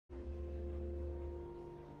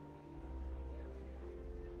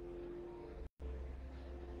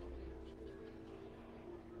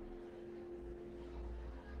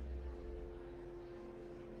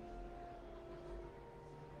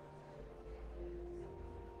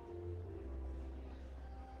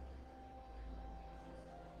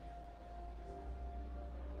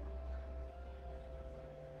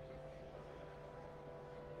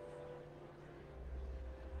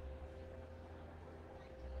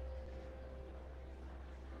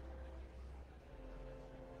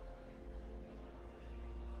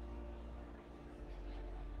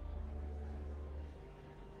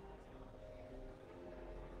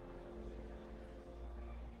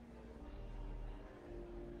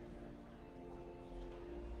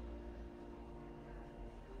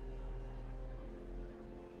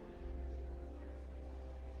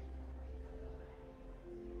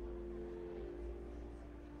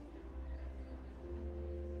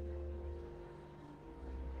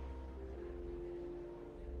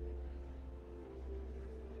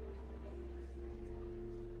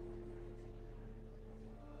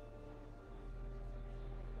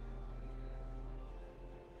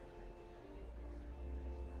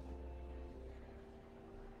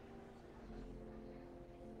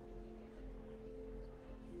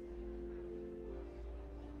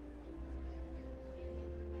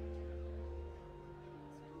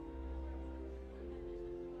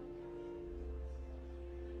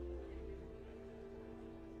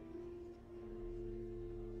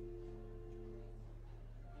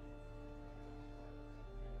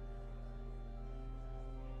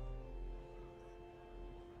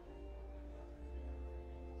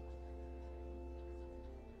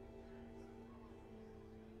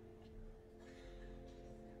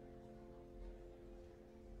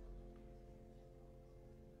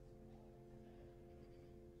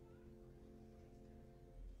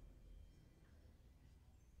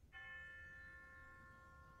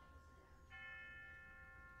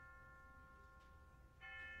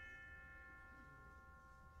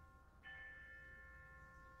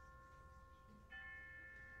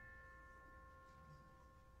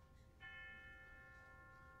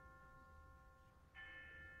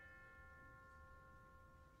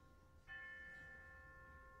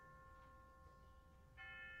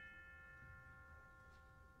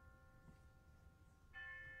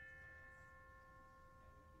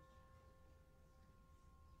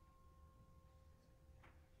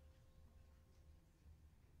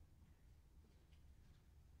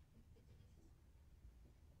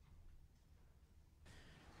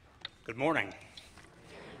Good morning.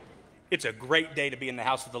 It's a great day to be in the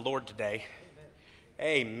house of the Lord today.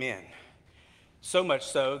 Amen. So much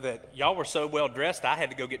so that y'all were so well dressed, I had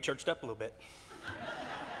to go get churched up a little bit.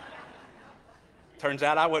 Turns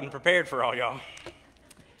out I wasn't prepared for all y'all.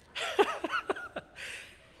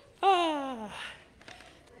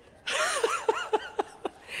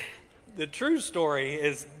 The true story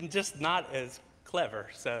is just not as clever,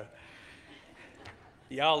 so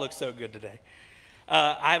y'all look so good today.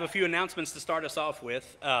 I have a few announcements to start us off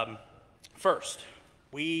with. First,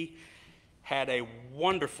 we had a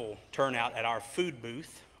wonderful turnout at our food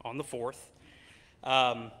booth on the 4th,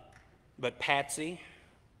 but Patsy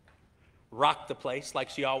rocked the place like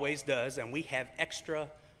she always does, and we have extra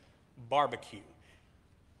barbecue.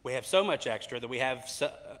 We have so much extra that we have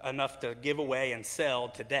enough to give away and sell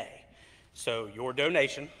today. So your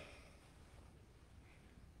donation,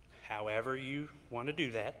 however you want to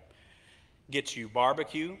do that, gets you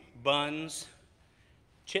barbecue, buns,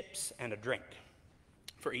 chips, and a drink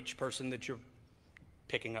for each person that you're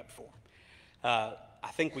picking up for. I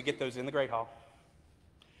think we get those in the Great Hall.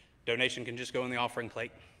 Donation can just go in the offering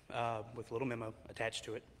plate with a little memo attached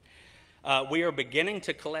to it. We are beginning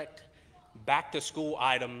to collect back-to-school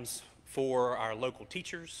items for our local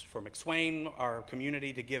teachers, for McSwain, our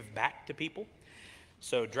community, to give back to people.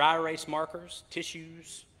 So dry erase markers,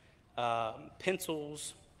 tissues,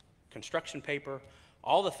 pencils, construction paper,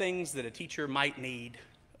 all the things that a teacher might need,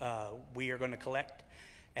 we are going to collect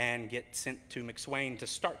and get sent to McSwain to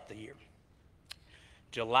start the year.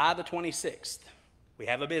 July the 26th, we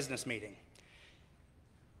have a business meeting.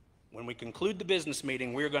 When we conclude the business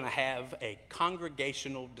meeting, we're going to have a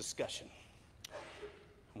congregational discussion.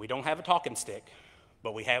 We don't have a talking stick,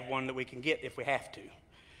 but we have one that we can get if we have to.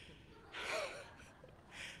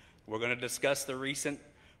 We're going to discuss the recent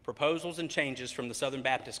proposals and changes from the Southern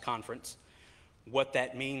Baptist Conference, what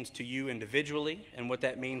that means to you individually, and what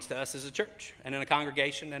that means to us as a church and in a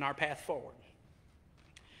congregation and our path forward.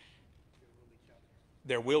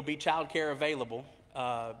 There will be childcare available,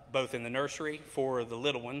 both in the nursery for the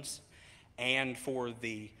little ones and for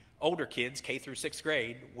the older kids, K through 6th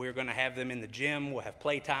grade. We're going to have them in the gym. We'll have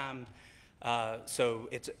playtime. So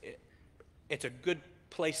it's a good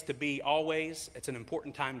place to be always. It's an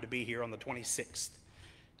important time to be here on the 26th.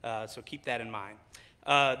 So keep that in mind.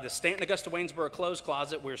 The Stanton Augusta Waynesboro Clothes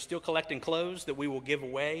Closet, we're still collecting clothes that we will give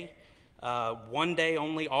away one day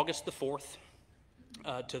only, August the 4th,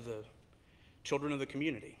 to the children of the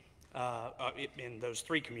community, in those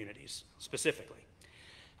 3 communities specifically.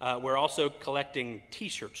 We're also collecting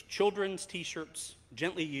t-shirts, children's t-shirts,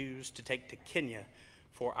 gently used, to take to Kenya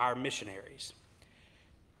for our missionaries.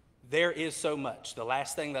 There is so much. The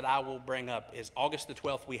last thing that I will bring up is August the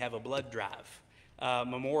 12th, we have a blood drive.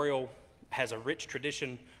 Memorial has a rich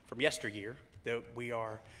tradition from yesteryear that we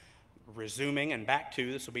are resuming and back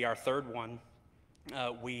to. This will be our 3rd one.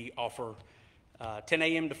 We offer 10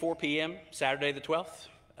 a.m. to 4 p.m. Saturday the 12th.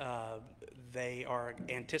 They are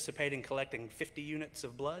anticipating collecting 50 units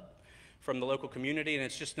of blood from the local community, and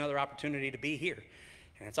it's just another opportunity to be here.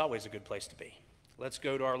 And it's always a good place to be. Let's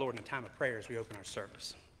go to our Lord in a time of prayer as we open our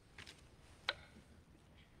service.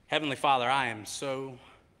 Heavenly Father, I am so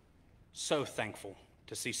thankful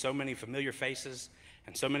to see so many familiar faces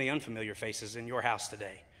and so many unfamiliar faces in your house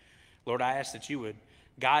today. Lord, I ask that you would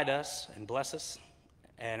guide us and bless us,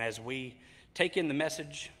 and as we take in the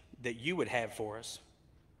message that you would have for us,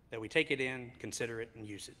 that we take it in, consider it, and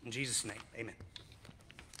use it. In Jesus' name, amen.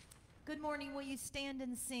 Good morning. Will you stand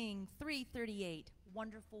and sing 338,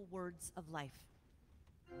 Wonderful Words of Life?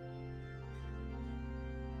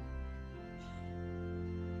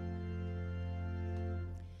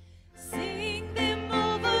 Sing them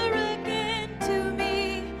over again to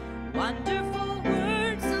me, wonderful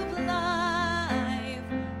words of life.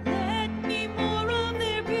 Let me more of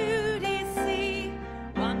their beauty see,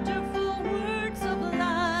 wonderful words of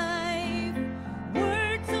life.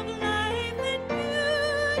 Words of life and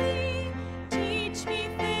beauty, teach me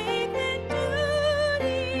faith and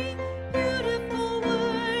duty. Beautiful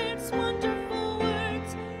words, wonderful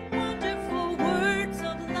words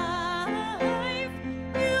of life.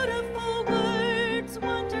 Beautiful words.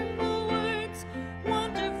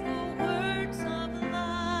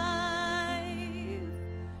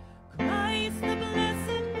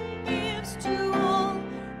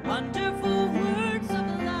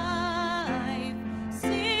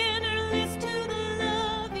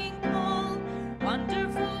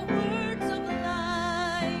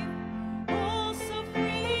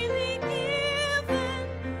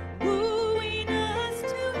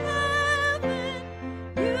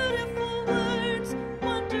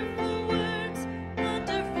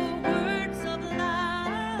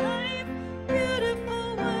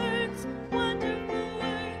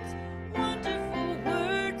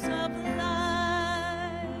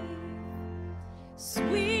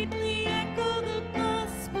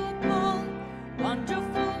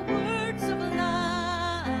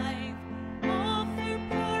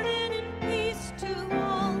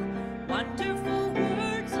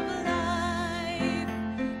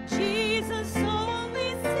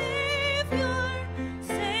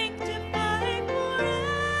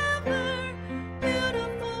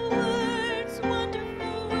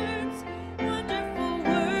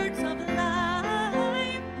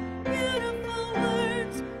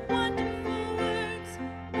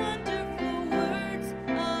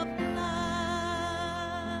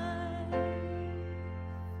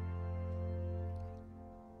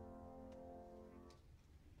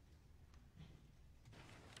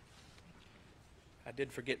 I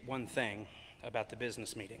did forget one thing about the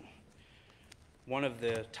business meeting. One of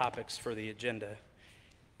the topics for the agenda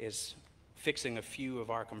is fixing a few of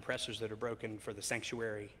our compressors that are broken for the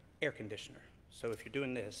sanctuary air conditioner. So if you're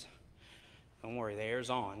doing this, don't worry, the air's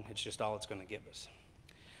on. It's just all it's going to give us.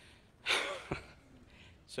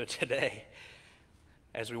 So today,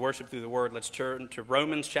 as we worship through the Word, let's turn to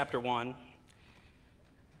Romans chapter 1,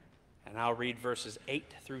 and I'll read verses 8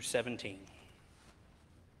 through 17.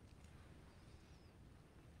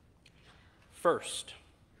 First,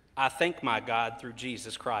 I thank my God through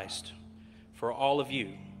Jesus Christ for all of you,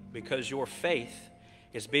 because your faith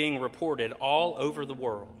is being reported all over the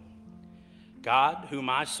world. God,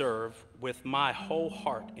 whom I serve with my whole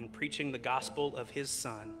heart in preaching the gospel of his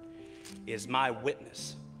Son, is my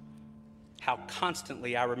witness, how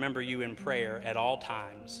constantly I remember you in prayer at all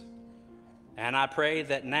times. And I pray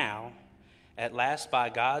that now, at last by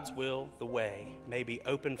God's will, the way may be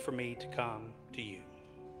open for me to come to you.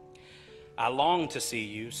 I long to see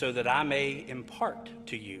you so that I may impart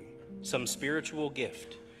to you some spiritual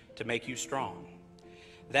gift to make you strong.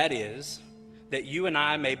 That is, that you and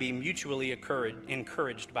I may be mutually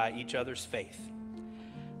encouraged by each other's faith.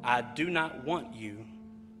 I do not want you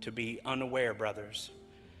to be unaware, brothers,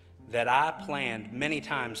 that I planned many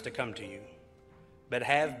times to come to you, but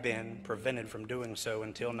have been prevented from doing so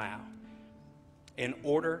until now, in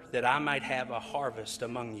order that I might have a harvest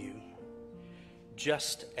among you,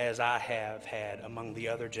 just as I have had among the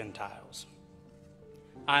other Gentiles.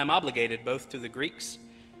 I am obligated both to the Greeks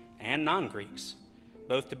and non-Greeks,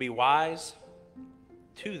 both to be wise,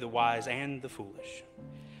 to the wise and the foolish.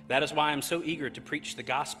 That is why I am so eager to preach the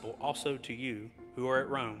gospel also to you who are at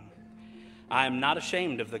Rome. I am not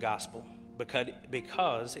ashamed of the gospel,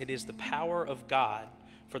 because it is the power of God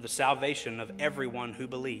for the salvation of everyone who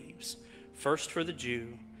believes, first for the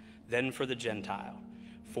Jew, then for the Gentile.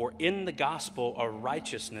 For in the gospel a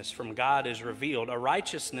righteousness from God is revealed, a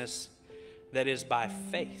righteousness that is by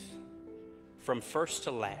faith, from first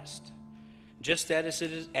to last. Just as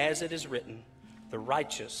it is written, the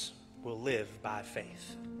righteous will live by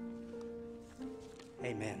faith.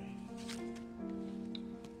 Amen.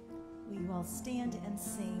 Will you all stand and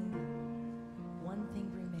sing One Thing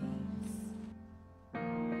Remains?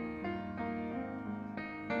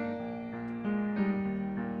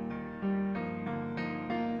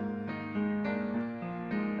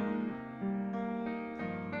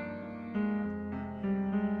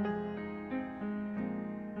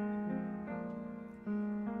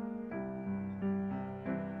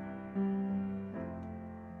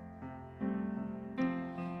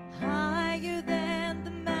 Higher than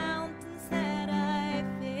the mountains that I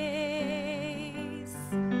face,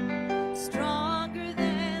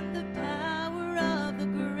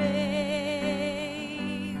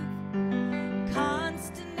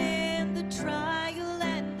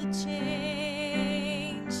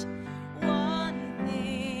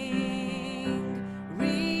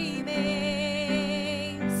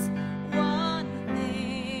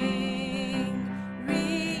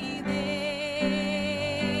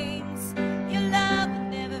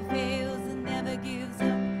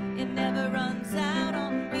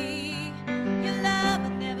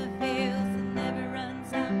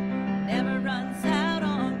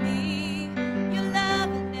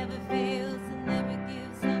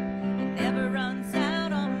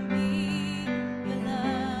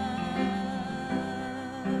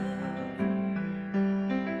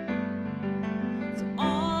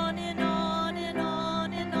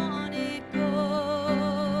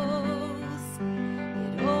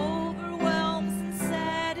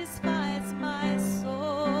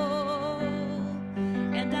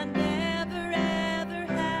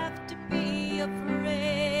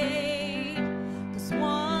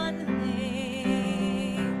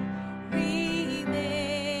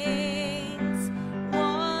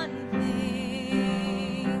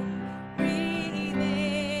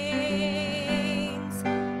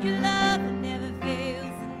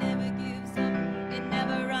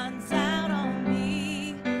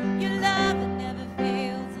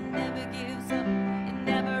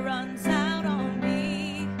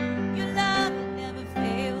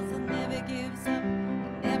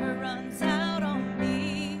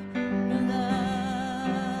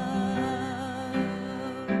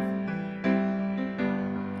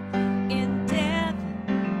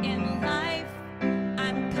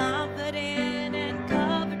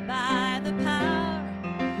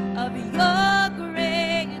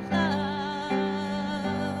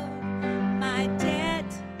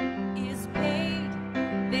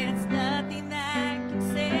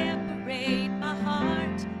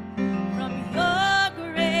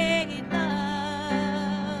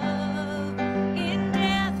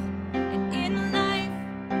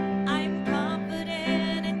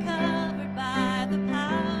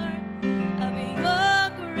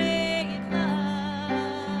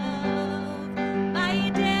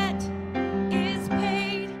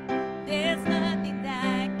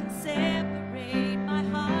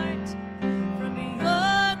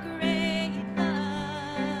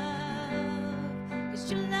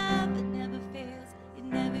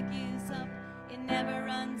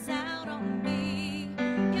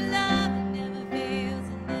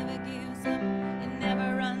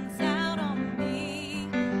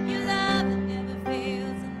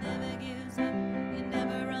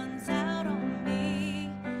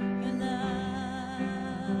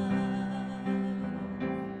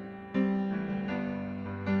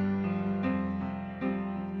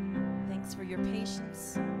 Thanks for your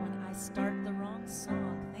patience when I start the wrong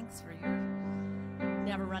song. Thanks for your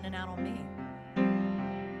never running out on me.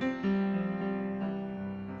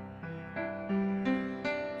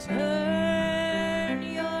 Turn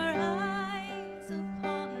your eyes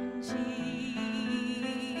upon Jesus.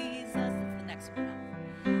 That's the next one.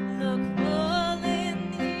 Look full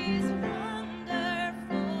in his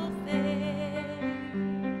wonderful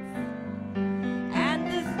face, and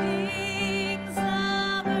the things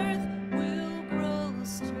of earth will grow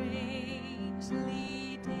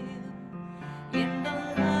strangely dim in the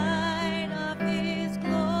light of his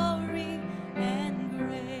glory and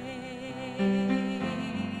grace.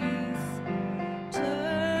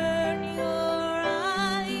 Turn your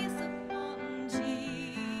eyes upon Jesus.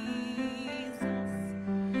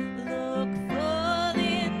 Look full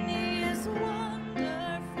in his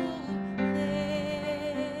wonderful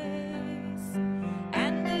face,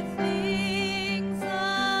 and the things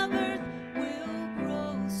of earth will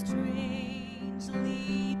grow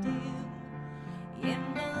strangely dim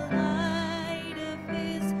in the light of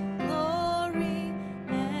his glory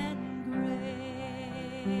and grace.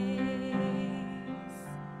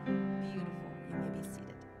 Beautiful. You may be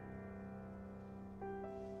seated.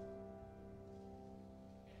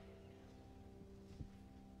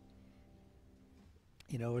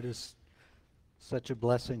 You know, it is such a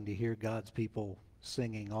blessing to hear God's people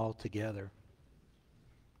singing all together.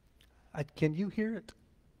 Can you hear it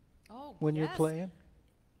Oh, when you're yes. playing?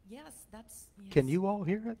 Yes, that's. Yes. Can you all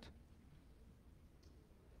hear it?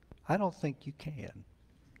 I don't think you can.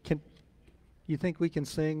 Can you think we can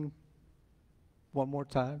sing one more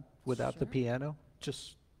time without the Sure. piano?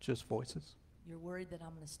 Just voices? You're worried that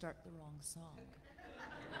I'm going to start the wrong song.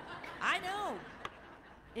 I know.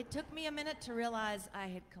 It took me a minute to realize I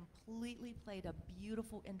had completely played a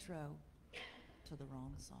beautiful intro to the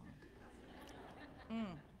wrong song.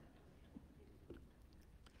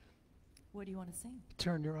 What do you want to sing?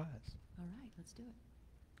 Turn your eyes. All right, let's do it.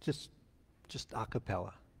 Just a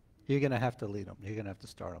cappella. You're going to have to lead them. You're going to have to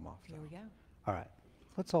start them off. Here we go. All right.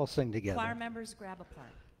 Let's all sing together. Choir members, grab a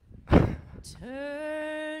part.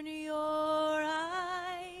 Turn your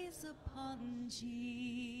eyes upon Jesus.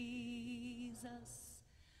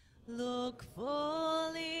 Look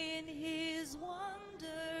full in his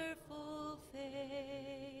wonderful face,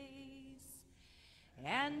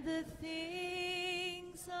 and the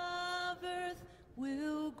things of earth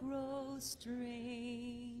will grow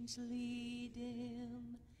strangely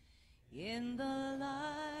dim in the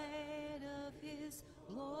light of his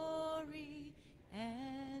glory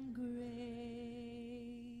and grace.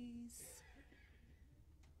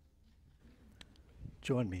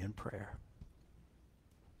 Join me in prayer.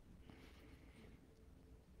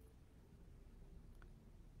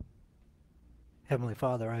 Heavenly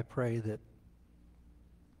Father, I pray that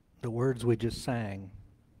the words we just sang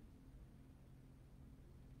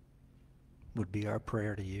would be our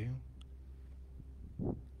prayer to you,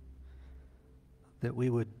 that we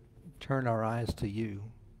would turn our eyes to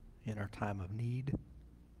you in our time of need.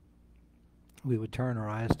 We would turn our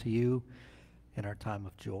eyes to you in our time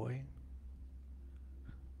of joy,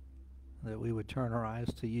 that we would turn our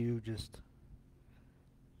eyes to you just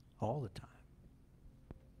all the time.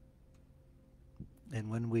 And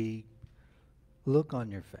when we look on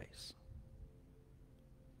your face,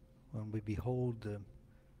 when we behold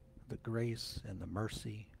the grace and the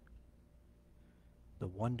mercy, the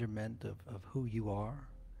wonderment of who you are,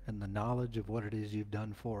 and the knowledge of what it is you've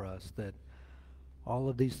done for us, that all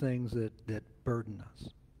of these things that burden us,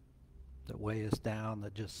 that weigh us down,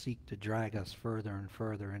 that just seek to drag us further and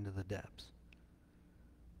further into the depths,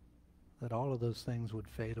 that all of those things would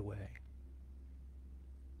fade away.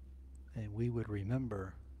 And we would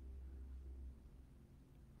remember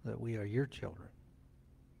that we are your children,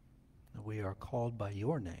 that we are called by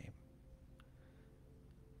your name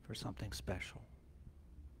for something special,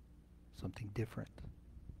 something different,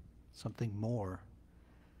 something more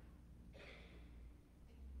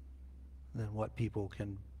than what people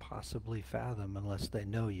can possibly fathom unless they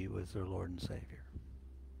know you as their Lord and Savior.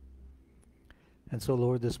 And so,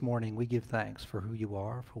 Lord, this morning we give thanks for who you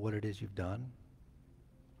are, for what it is you've done.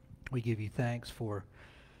 We give you thanks for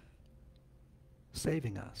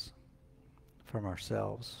saving us from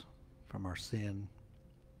ourselves, from our sin,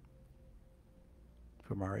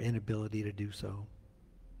 from our inability to do so.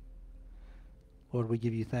 Lord, we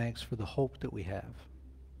give you thanks for the hope that we have,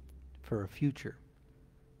 for a future,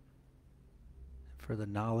 for the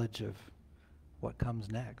knowledge of what comes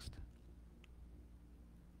next.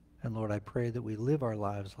 And Lord, I pray that we live our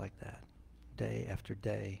lives like that, day after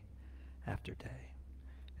day after day.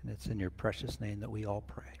 And it's in your precious name that we all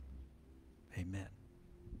pray. Amen.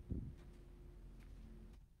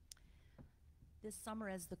 this summer,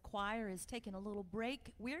 as the choir is taking a little break,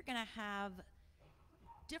 we're going to have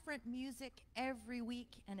different music every week,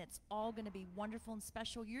 and it's all going to be wonderful and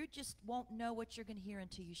special. You just won't know what you're going to hear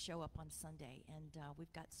until you show up on Sunday. And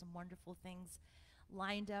we've got some wonderful things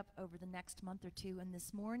lined up over the next month or two. And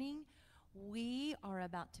this morning, we are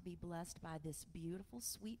about to be blessed by this beautiful,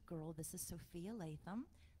 sweet girl. This is Sophia Latham.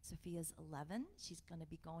 Sophia's 11. She's going to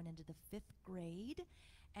be going into the 5th grade.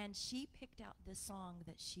 And she picked out this song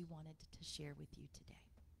that she wanted to share with you today.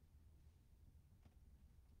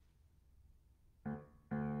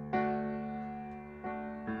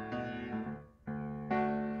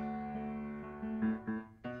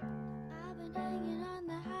 I've been hanging on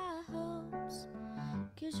the high hopes,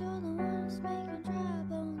 'cause you're the one who's making dry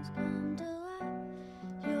bones come to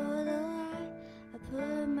life. You're the light I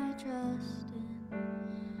put my trust in.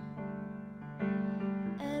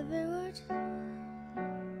 Every word you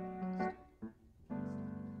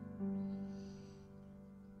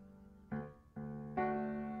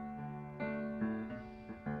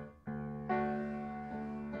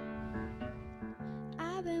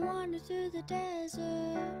I've been wandering through the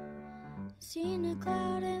desert, seen a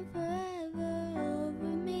cloud and forever over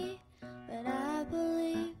me, but I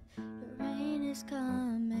believe the rain is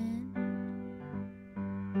coming.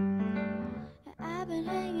 I've been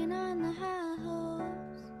hanging on the high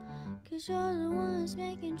hopes, 'cause you're the ones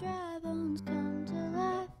making dry bones come to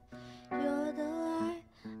life. You're the light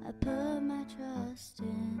I put my trust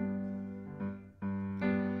in.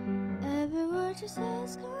 Every word you say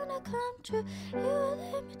is gonna come true. You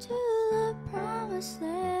lead me to the promised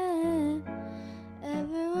land.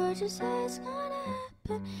 Every word you say is gonna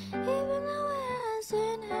happen, even though it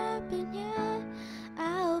hasn't happened yet.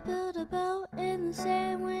 I'll build a boat in the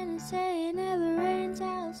sand when it's saying never rains.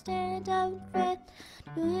 I'll stand up and faith,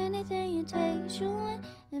 do anything it takes. You'll win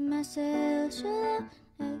in my sails. Your love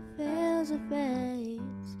never fails or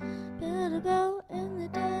fades. Build a boat in the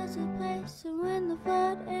desert place, and when the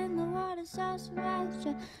flood and the water starts to rise,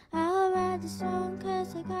 I'll ride the storm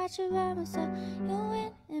 'cause I got you by my side. You'll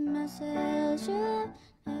win in my sails. Your love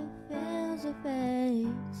never fails or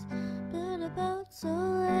fades. Build a boat, so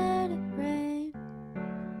let it rain.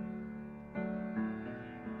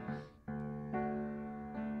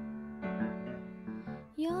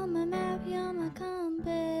 You're my map, you're my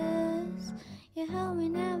compass. You help me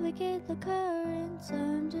navigate the currents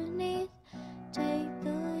underneath. Take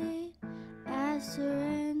the lead, I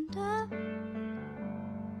surrender.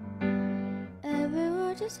 Every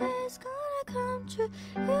word you say is gonna come true.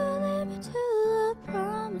 You lead me to the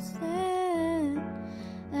promised land.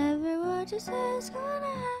 Every word you say is gonna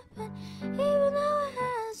happen, even though it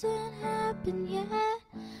hasn't happened yet.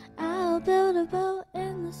 I'll build a boat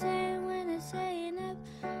in the sand when it's saying up.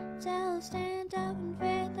 I'll stand up in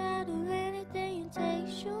faith. I'll do anything it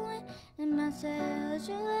takes. You win in my sails.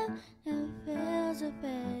 Your love never fails or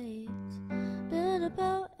fades. Build a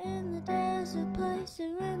boat in the desert place,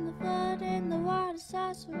 and when the flood and the water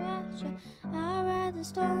starts to rise, I'll ride the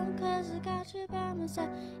storm 'cause I got you by my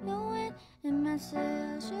side. You win in my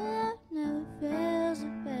sails. Your love never fails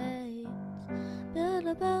or fades. Build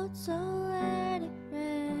a boat, so let it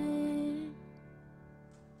rain.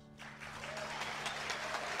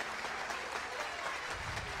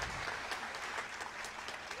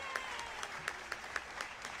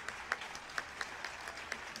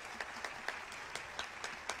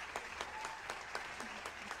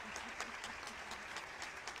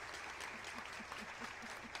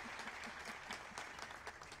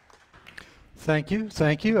 Thank you,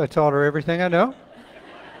 thank you. I taught her everything I know.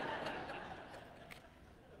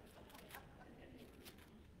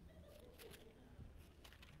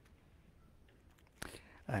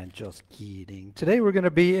 I'm just kidding. Today we're going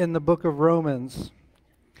to be in the book of Romans.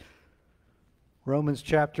 Romans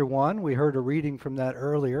chapter 1. We heard a reading from that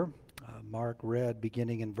earlier. Mark read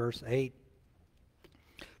beginning in verse 8.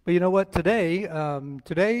 But you know what? Today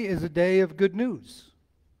is a day of good news.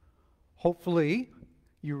 Hopefully,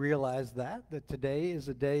 you realize that today is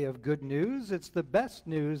a day of good news. It's the best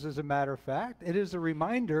news, as a matter of fact. It is a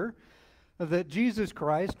reminder that Jesus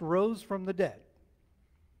Christ rose from the dead,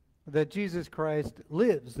 that Jesus Christ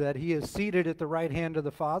lives, that he is seated at the right hand of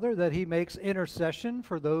the Father, that he makes intercession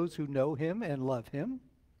for those who know him and love him.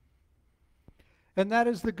 And that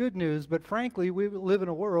is the good news. But frankly, we live in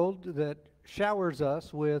a world that showers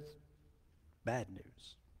us with bad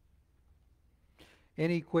news.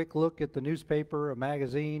 Any quick look at the newspaper, a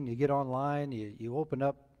magazine, you get online, you open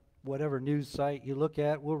up whatever news site you look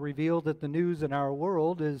at, will reveal that the news in our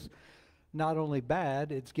world is not only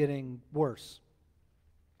bad, it's getting worse.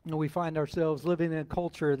 And we find ourselves living in a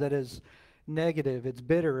culture that is negative, it's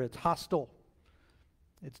bitter, it's hostile,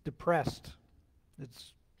 it's depressed,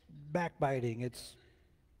 it's backbiting, it's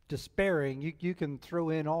despairing. You can throw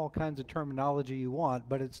in all kinds of terminology you want,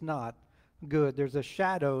 but it's not good. There's a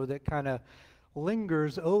shadow that kind of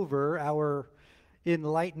lingers over our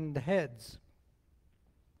enlightened heads.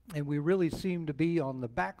 And we really seem to be on the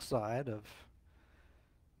backside of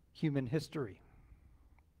human history.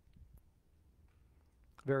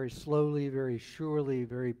 Very slowly, very surely,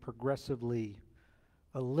 very progressively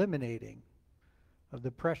eliminating of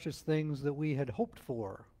the precious things that we had hoped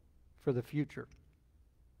for the future.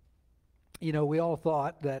 You know, we all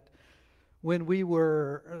thought that when we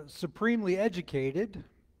were supremely educated,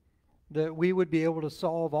 that we would be able to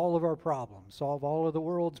solve all of our problems, solve all of the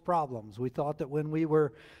world's problems. We thought that when we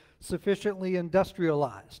were sufficiently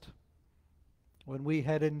industrialized, when we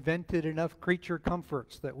had invented enough creature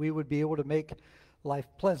comforts, that we would be able to make life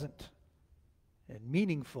pleasant and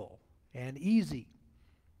meaningful and easy.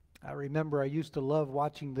 I remember I used to love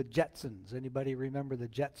watching the Jetsons. Anybody remember the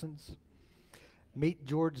Jetsons? Meet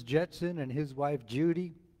George Jetson and his wife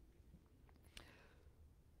Judy.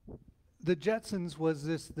 The Jetsons was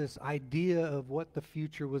this idea of what the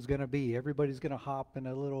future was going to be. Everybody's going to hop in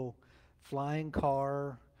a little flying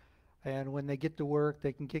car, and when they get to work,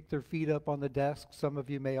 they can kick their feet up on the desk. Some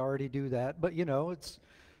of you may already do that, but you know,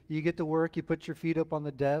 you get to work, you put your feet up on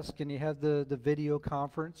the desk, and you have the video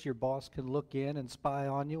conference. Your boss can look in and spy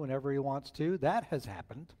on you whenever he wants to. That has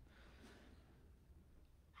happened.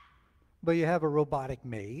 But you have a robotic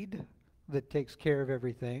maid that takes care of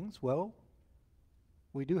everything. Well,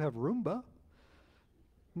 we do have Roomba.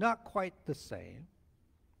 Not quite the same.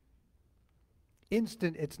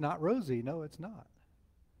 Instant, it's not rosy. No, it's not.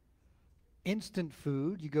 Instant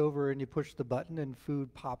food, you go over and you push the button and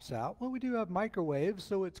food pops out. Well, we do have microwaves,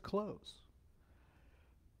 so it's close.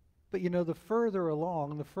 But you know, the further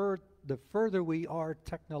along, the further we are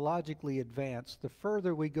technologically advanced, the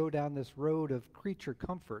further we go down this road of creature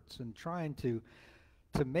comforts and trying to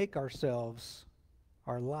make ourselves,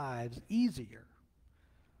 our lives easier.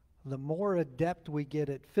 The more adept we get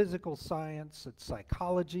at physical science, at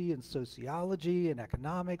psychology and sociology and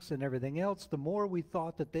economics and everything else, the more we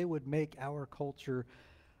thought that they would make our culture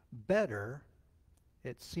better.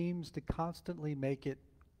 It seems to constantly make it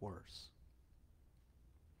worse.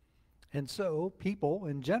 And so people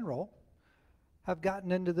in general have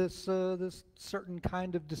gotten into this certain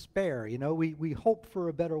kind of despair. You know, we hope for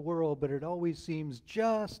a better world, but it always seems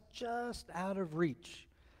just out of reach.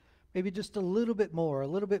 Maybe just a little bit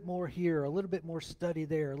more here, a little bit more study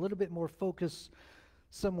there, a little bit more focus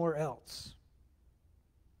somewhere else.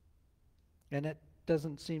 And it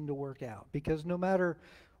doesn't seem to work out, because no matter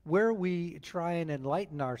where we try and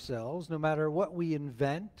enlighten ourselves, no matter what we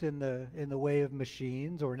invent in the way of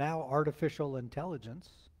machines or now artificial intelligence,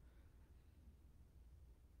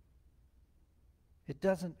 it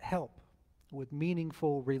doesn't help with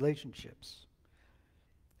meaningful relationships.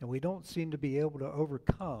 And we don't seem to be able to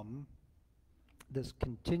overcome this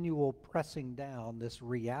continual pressing down, this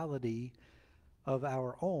reality of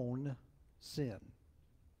our own sin.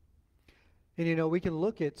 And you know, we can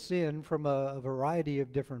look at sin from a variety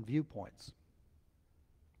of different viewpoints.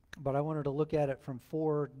 But I wanted to look at it from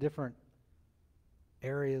 4 different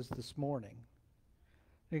areas this morning.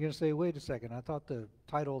 You're going to say, wait a second, I thought the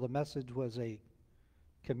title of the message was a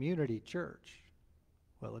community church.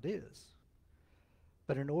 Well, it is.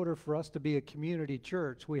 But in order for us to be a community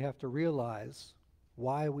church, we have to realize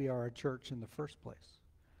why we are a church in the first place.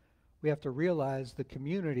 We have to realize the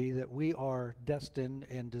community that we are destined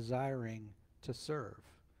and desiring to serve.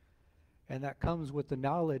 And that comes with the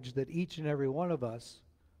knowledge that each and every one of us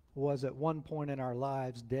was at one point in our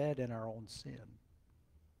lives dead in our own sin.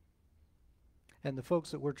 And the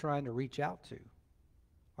folks that we're trying to reach out to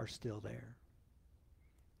are still there.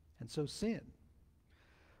 And so sin.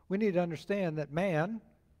 We need to understand that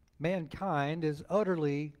mankind is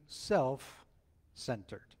utterly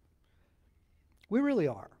self-centered. We really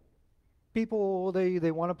are. People,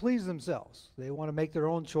 they want to please themselves. They want to make their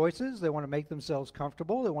own choices. They want to make themselves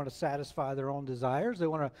comfortable. They want to satisfy their own desires. They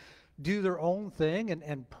want to do their own thing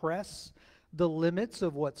and press the limits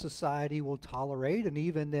of what society will tolerate, and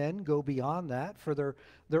even then go beyond that for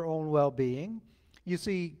their own well-being. You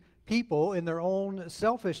see, people in their own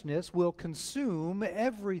selfishness will consume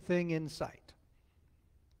everything in sight.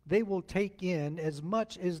 They will take in as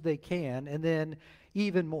much as they can, and then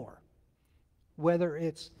even more, whether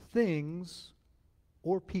it's things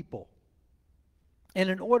or people. And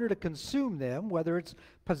in order to consume them, whether it's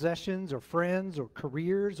possessions or friends or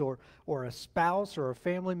careers or a spouse or a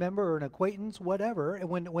family member or an acquaintance, whatever, and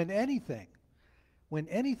when anything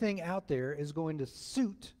out there is going to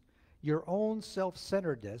suit your own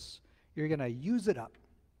self-centeredness, you're going to use it up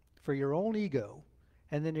for your own ego,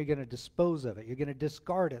 and then you're going to dispose of it. You're going to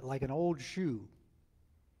discard it like an old shoe.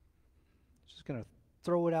 Just going to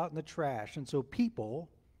throw it out in the trash. And so people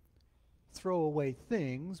throw away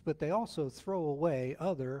things, but they also throw away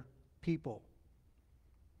other people.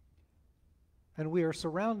 And we are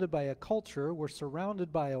surrounded by a culture, we're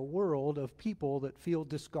surrounded by a world of people that feel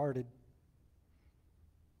discarded.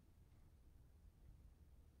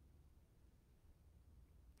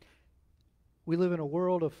 We live in a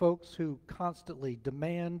world of folks who constantly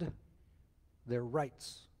demand their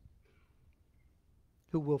rights,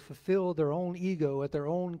 who will fulfill their own ego at their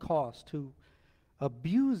own cost, who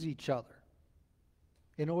abuse each other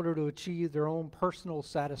in order to achieve their own personal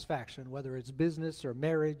satisfaction, whether it's business or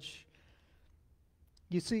marriage.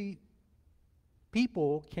 You see,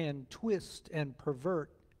 people can twist and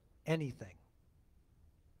pervert anything,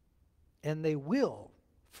 and they will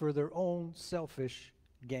for their own selfish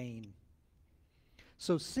gain.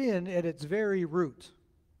 So sin at its very root,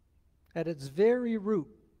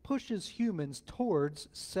 pushes humans towards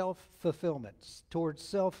self-fulfillment, towards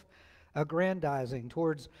self-aggrandizing,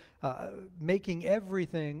 towards making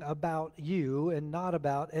everything about you and not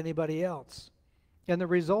about anybody else. And the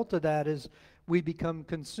result of that is we become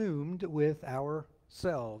consumed with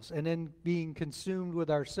ourselves. And in being consumed with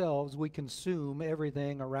ourselves, we consume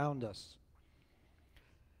everything around us.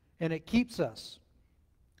 And it keeps us.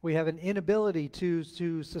 We have an inability to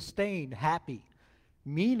sustain happy,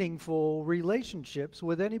 meaningful relationships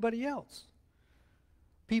with anybody else.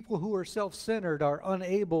 People who are self-centered are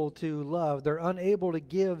unable to love. They're unable to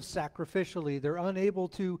give sacrificially. They're unable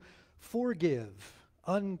to forgive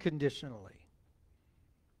unconditionally.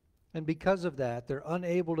 And because of that, they're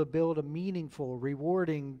unable to build a meaningful,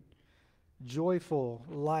 rewarding, joyful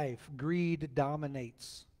life. Greed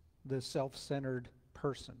dominates the self-centered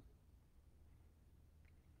person.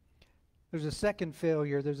 There's a second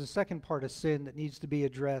failure, there's a second part of sin that needs to be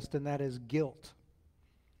addressed, and that is guilt.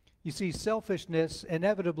 You see, selfishness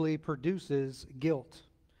inevitably produces guilt.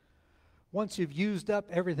 Once you've used up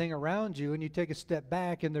everything around you and you take a step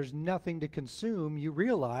back and there's nothing to consume, you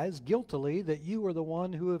realize guiltily that you are the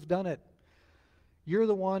one who have done it. You're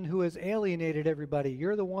the one who has alienated everybody.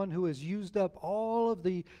 You're the one who has used up all of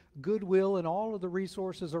the goodwill and all of the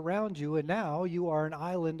resources around you, and now you are an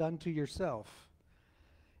island unto yourself.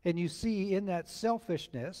 And you see in that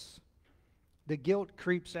selfishness, the guilt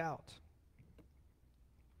creeps out.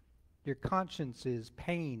 Your conscience is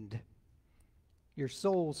pained. Your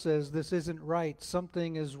soul says, this isn't right.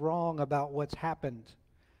 Something is wrong about what's happened.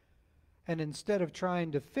 And instead of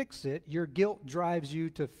trying to fix it, your guilt drives you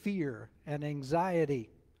to fear and anxiety.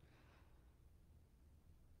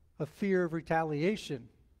 A fear of retaliation.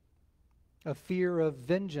 A fear of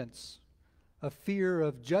vengeance. A fear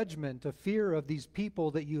of judgment, a fear of these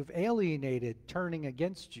people that you've alienated turning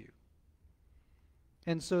against you.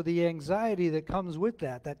 And so the anxiety that comes with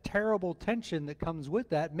that, that terrible tension that comes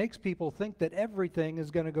with that, makes people think that everything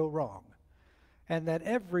is going to go wrong and that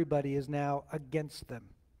everybody is now against them.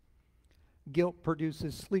 Guilt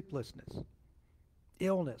produces sleeplessness,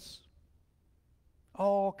 illness,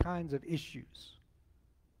 all kinds of issues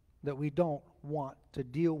that we don't want to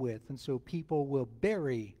deal with, and so people will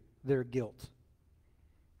bury their guilt.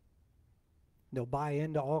 They'll buy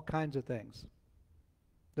into all kinds of things.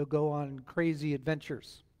 They'll go on crazy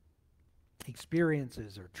adventures,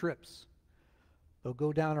 experiences, or trips. They'll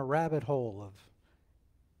go down a rabbit hole of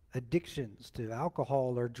addictions to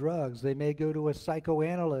alcohol or drugs. They may go to a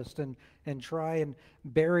psychoanalyst and try and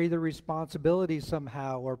bury the responsibility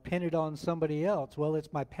somehow or pin it on somebody else. Well,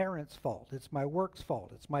 it's my parents' fault. It's my work's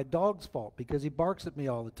fault. It's my dog's fault because he barks at me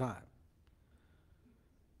all the time.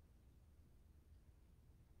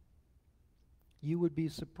 You would be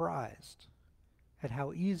surprised at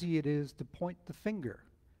how easy it is to point the finger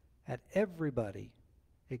at everybody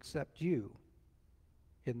except you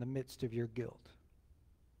in the midst of your guilt.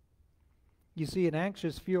 You see, an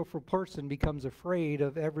anxious, fearful person becomes afraid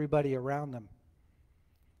of everybody around them,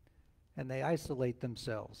 and they isolate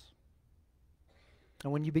themselves.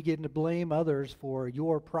 And when you begin to blame others for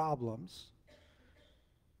your problems,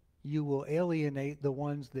 you will alienate the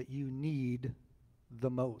ones that you need the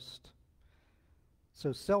most.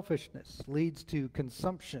 So selfishness leads to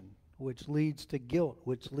consumption, which leads to guilt,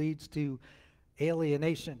 which leads to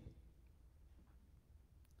alienation,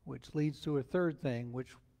 which leads to a third thing, which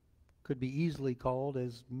could be easily called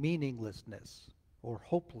as meaninglessness or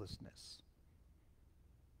hopelessness.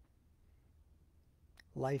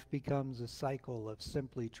 Life becomes a cycle of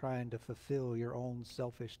simply trying to fulfill your own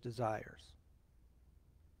selfish desires.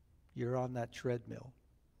 You're on that treadmill.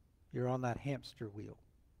 You're on that hamster wheel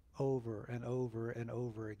over and over and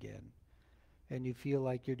over again. and you feel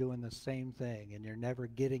like you're doing the same thing and you're never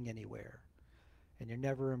getting anywhere and you're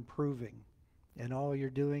never improving and all you're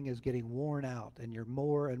doing is getting worn out and you're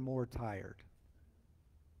more and more tired.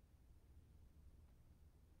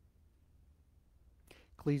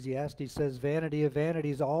 Ecclesiastes says, vanity of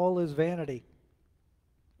vanities, all is vanity.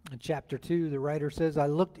 In chapter 2, the writer says, I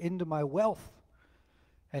looked into my wealth,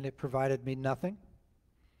 and it provided me nothing.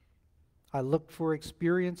 I looked for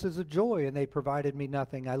experiences of joy, and they provided me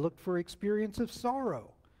nothing. I looked for experience of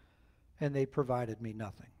sorrow, and they provided me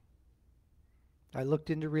nothing. I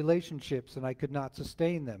looked into relationships, and I could not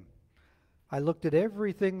sustain them. I looked at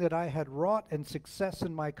everything that I had wrought and success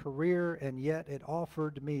in my career, and yet it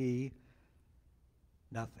offered me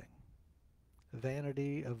nothing.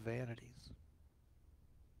 Vanity of vanities.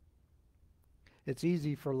 It's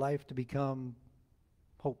easy for life to become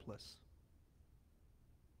hopeless.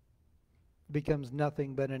 It becomes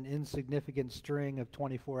nothing but an insignificant string of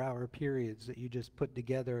 24-hour periods that you just put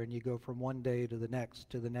together and you go from one day to the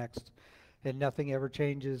next, and nothing ever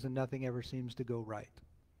changes and nothing ever seems to go right.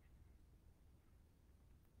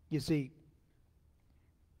 You see,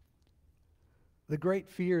 the great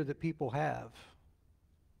fear that people have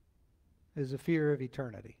is a fear of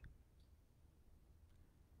eternity.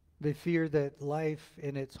 They fear that life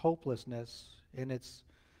in its hopelessness, in its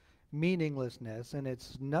meaninglessness, and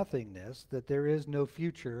its nothingness, that there is no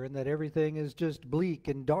future and that everything is just bleak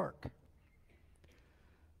and dark.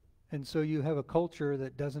 And so you have a culture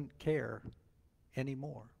that doesn't care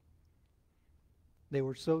anymore. They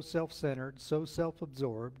were so self-centered, so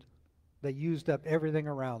self-absorbed, they used up everything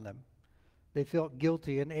around them. They felt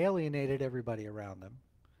guilty and alienated everybody around them.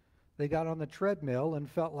 They got on the treadmill and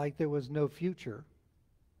felt like there was no future.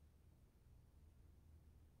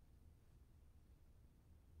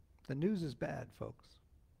 The news is bad, folks.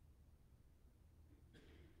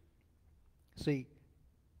 See,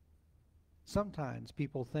 sometimes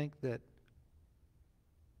people think that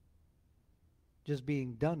just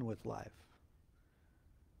being done with life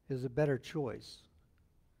is a better choice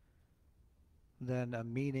than a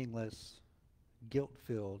meaningless,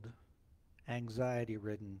 guilt-filled,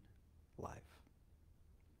 anxiety-ridden life.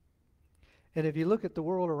 And if you look at the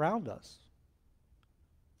world around us,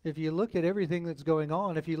 if you look at everything that's going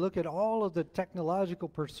on, if you look at all of the technological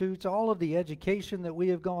pursuits, all of the education that we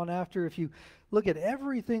have gone after, if you look at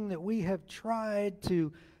everything that we have tried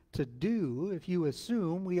to do, if you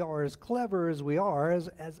assume we are as clever as we are,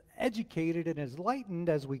 as educated and as enlightened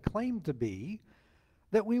as we claim to be,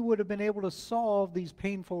 that we would have been able to solve these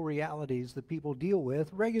painful realities that people deal with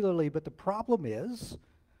regularly. But the problem is,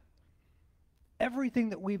 everything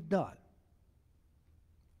that we've done,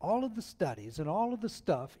 all of the studies and all of the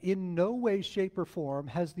stuff, in no way, shape, or form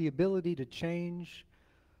has the ability to change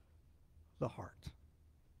the heart.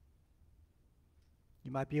 You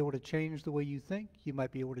might be able to change the way you think. You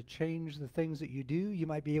might be able to change the things that you do. You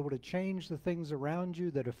might be able to change the things around you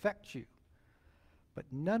that affect you. But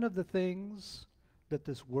none of the things that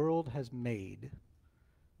this world has made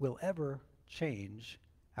will ever change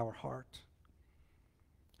our heart.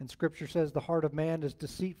 And Scripture says the heart of man is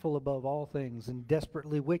deceitful above all things and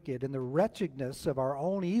desperately wicked. And the wretchedness of our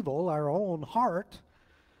own evil, our own heart,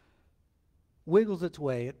 wiggles its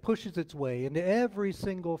way, it pushes its way into every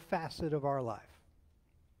single facet of our life.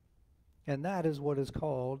 And that is what is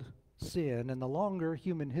called sin. And the longer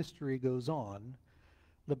human history goes on,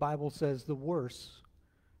 the Bible says the worse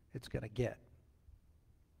it's going to get.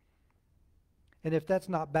 And if that's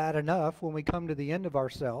not bad enough, when we come to the end of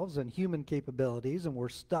ourselves and human capabilities and we're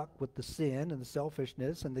stuck with the sin and the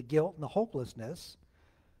selfishness and the guilt and the hopelessness,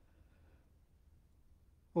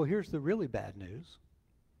 well, here's the really bad news.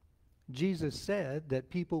 Jesus said that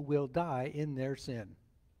people will die in their sin.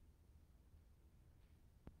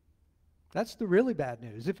 That's the really bad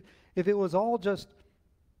news. If it was all just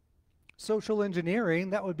social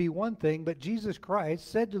engineering, that would be one thing, but Jesus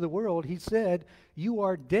Christ said to the world, he said, you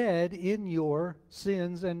are dead in your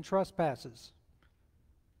sins and trespasses.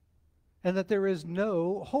 And that there is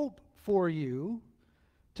no hope for you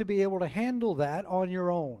to be able to handle that on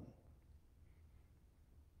your own.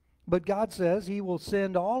 But God says he will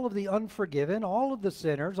send all of the unforgiven, all of the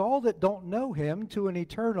sinners, all that don't know him to an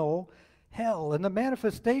eternal hell. And the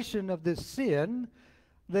manifestation of this sin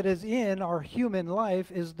that is in our human life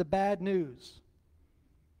is the bad news.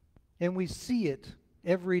 And we see it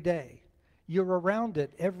every day. You're around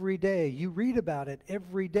it every day. You read about it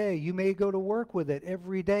every day. You may go to work with it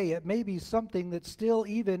every day. It may be something that's still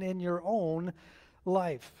even in your own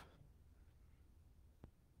life.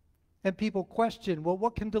 And people question, well,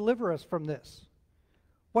 what can deliver us from this?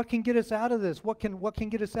 What can get us out of this? What can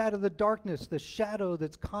get us out of the darkness, the shadow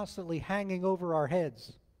that's constantly hanging over our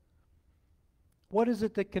heads? What is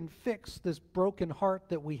it that can fix this broken heart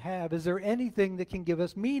that we have? Is there anything that can give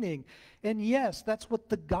us meaning? And yes, that's what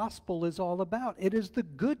the gospel is all about. It is the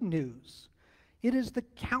good news. It is the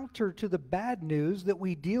counter to the bad news that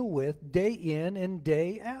we deal with day in and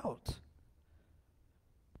day out.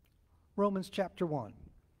 Romans chapter 1.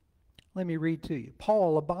 Let me read to you.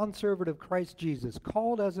 Paul, a bondservant of Christ Jesus,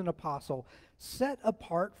 called as an apostle, set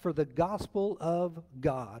apart for the gospel of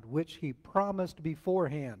God, which he promised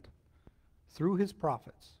beforehand through his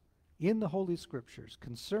prophets in the Holy Scriptures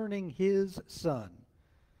concerning his Son,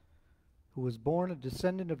 who was born a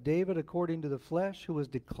descendant of David according to the flesh, who was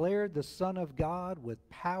declared the Son of God with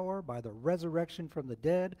power by the resurrection from the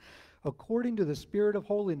dead, according to the Spirit of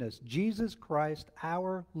holiness, Jesus Christ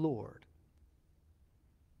our Lord,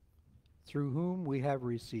 through whom we have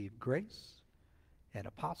received grace and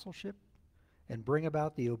apostleship, and bring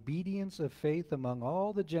about the obedience of faith among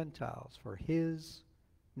all the Gentiles for his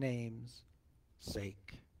name's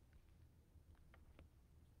sake.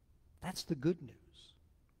 That's the good news.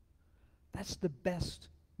 That's the best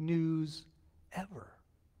news ever.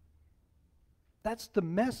 That's the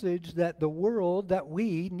message that the world, that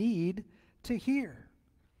we need to hear.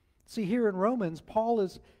 See, here in Romans, Paul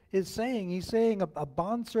is saying, he's saying a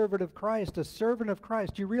bondservant of Christ, a servant of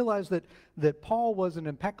Christ. You realize that Paul was an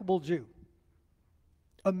impeccable Jew.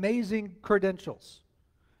 Amazing credentials.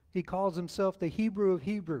 He calls himself the Hebrew of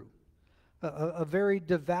Hebrew. A very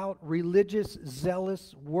devout, religious,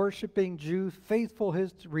 zealous, worshiping Jew, faithful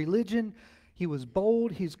his religion. He was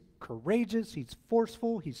bold, he's courageous, he's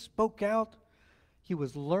forceful, he spoke out. He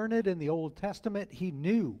was learned in the Old Testament. He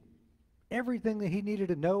knew everything that he needed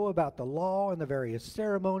to know about the law and the various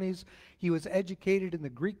ceremonies. He was educated in the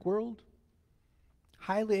Greek world.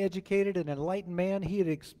 Highly educated and enlightened man. He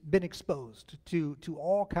had been exposed to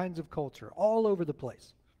all kinds of culture, all over the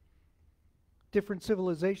place. Different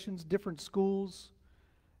civilizations, different schools,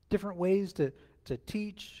 different ways to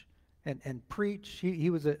teach and preach. He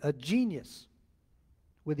was a genius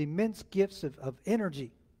with immense gifts of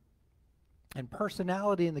energy and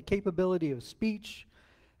personality and the capability of speech.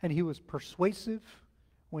 And he was persuasive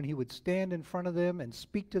when he would stand in front of them and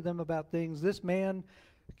speak to them about things. This man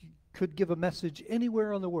could give a message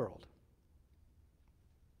anywhere in the world.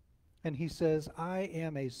 And he says, I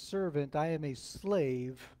am a servant, I am a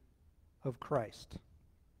slave of Christ,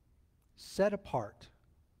 set apart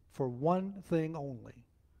for one thing only,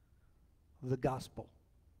 the gospel.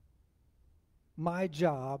 My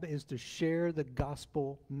job is to share the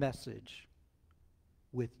gospel message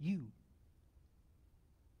with you.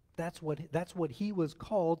 That's what he was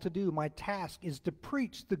called to do. My task is to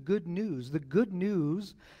preach the good news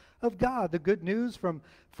of God, the good news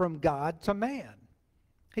from God to man.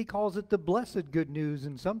 He calls it the blessed good news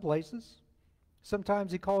in some places.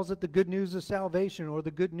 Sometimes he calls it the good news of salvation, or the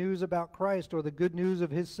good news about Christ, or the good news of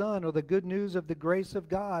his Son, or the good news of the grace of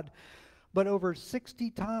God. But over 60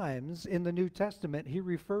 times in the New Testament, he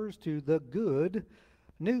refers to the good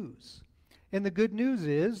news. And the good news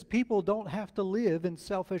is people don't have to live in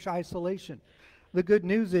selfish isolation. The good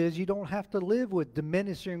news is you don't have to live with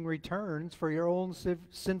diminishing returns for your own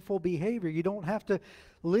sinful behavior. You don't have to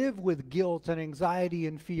live with guilt and anxiety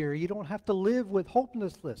and fear. You don't have to live with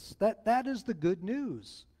hopelessness. That is the good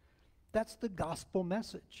news. That's the gospel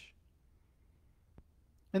message.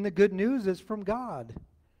 And the good news is from God.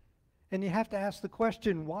 And you have to ask the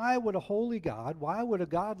question, why would a holy God, why would a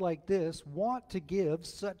God like this want to give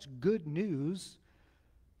such good news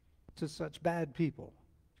to such bad people?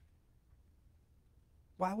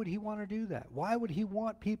 Why would he want to do that? Why would he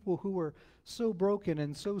want people who are so broken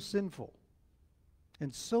and so sinful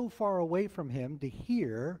and so far away from him to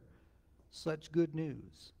hear such good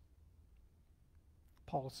news?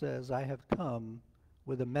 Paul says, I have come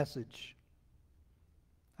with a message.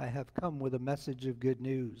 I have come with a message of good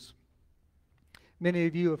news. Many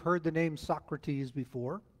of you have heard the name Socrates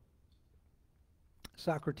before.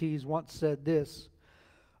 Socrates once said this,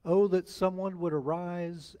 "Oh, that someone would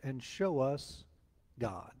arise and show us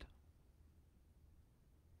God."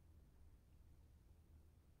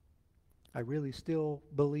 I really still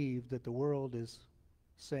believe that the world is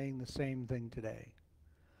saying the same thing today.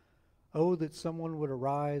 Oh, that someone would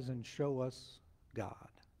arise and show us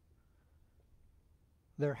God.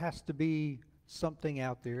 There has to be something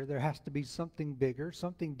out there. There has to be something bigger,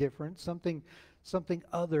 something different, something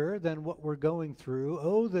other than what we're going through.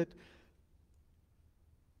 Oh, that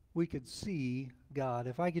we could see God.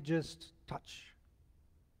 If I could just touch,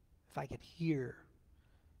 if I could hear,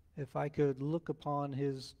 if I could look upon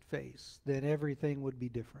his face, then everything would be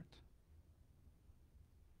different.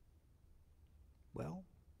 Well,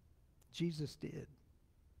 Jesus did.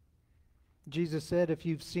 Jesus said, if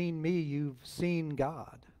you've seen me, you've seen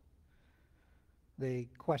God. They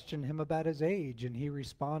questioned him about his age, and he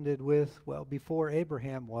responded with, well, before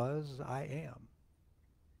Abraham was, I am.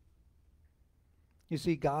 You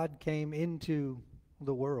see, God came into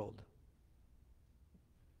the world.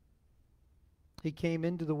 He came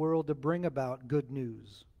into the world to bring about good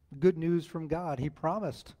news from God. He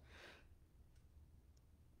promised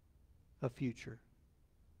a future.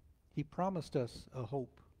 He promised us a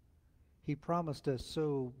hope. He promised us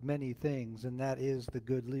so many things, and that is the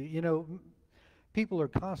good news. You know, people are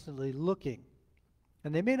constantly looking,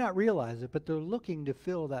 and they may not realize it, but they're looking to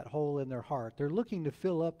fill that hole in their heart. They're looking to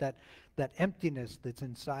fill up that emptiness that's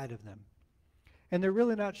inside of them. And they're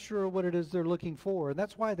really not sure what it is they're looking for. And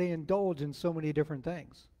that's why they indulge in so many different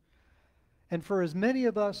things. And for as many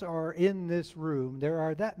of us are in this room, there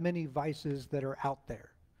are that many vices that are out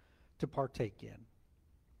there to partake in.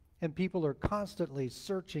 And people are constantly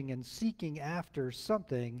searching and seeking after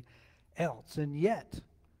something else. And yet,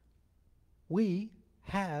 we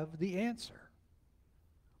have the answer.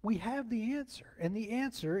 We have the answer. And the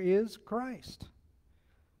answer is Christ.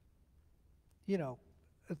 You know,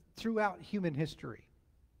 throughout human history,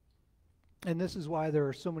 and this is why there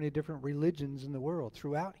are so many different religions in the world,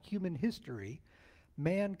 throughout human history,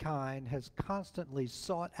 mankind has constantly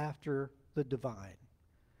sought after the divine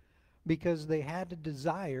because they had a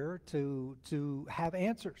desire to have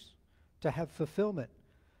answers, to have fulfillment,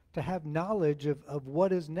 to have knowledge of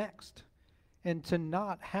what is next, and to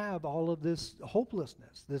not have all of this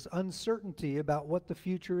hopelessness, this uncertainty about what the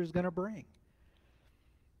future is going to bring.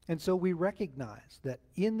 And so we recognize that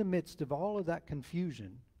in the midst of all of that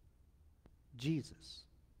confusion, Jesus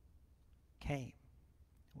came,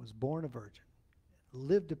 was born a virgin,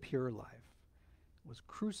 lived a pure life, was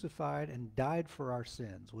crucified and died for our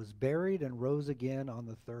sins, was buried and rose again on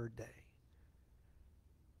the third day.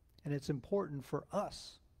 And it's important for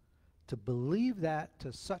us to believe that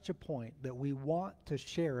to such a point that we want to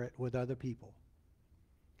share it with other people.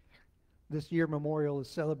 This year, Memorial is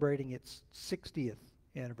celebrating its 60th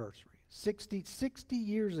anniversary. 60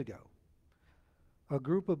 years ago, a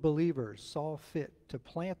group of believers saw fit to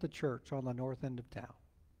plant the church on the north end of town.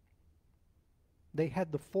 They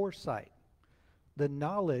had the foresight, the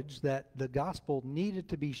knowledge that the gospel needed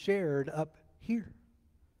to be shared up here,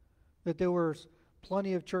 that there was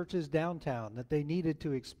plenty of churches downtown, that they needed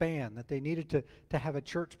to expand, that they needed to have a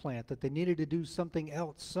church plant, that they needed to do something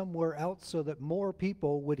else somewhere else so that more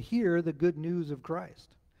people would hear the good news of Christ.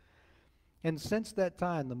 And since that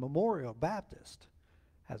time, the Memorial Baptist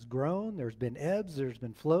has grown. There's been ebbs, there's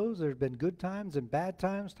been flows, there's been good times and bad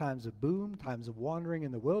times, times of boom, times of wandering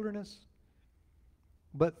in the wilderness.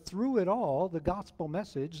 But through it all, the gospel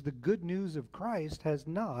message, the good news of Christ, has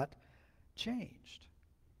not changed.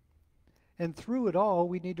 And through it all,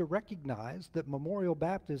 we need to recognize that Memorial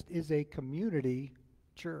Baptist is a community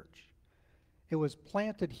church. It was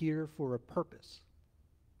planted here for a purpose.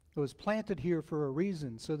 It was planted here for a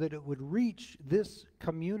reason, so that it would reach this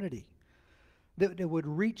community, that it would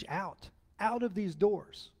reach out of these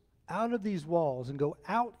doors, out of these walls, and go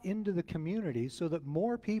out into the community so that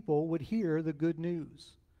more people would hear the good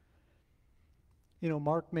news. You know,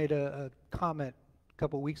 Mark made a comment a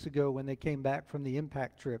couple weeks ago when they came back from the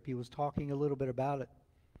Impact trip. He was talking a little bit about it.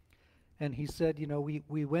 And he said, you know,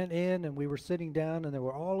 we went in and we were sitting down, and there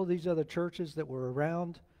were all of these other churches that were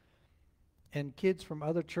around, and kids from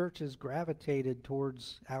other churches gravitated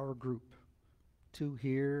towards our group. 2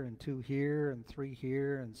 here and 2 here and 3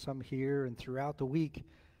 here and some here, and throughout the week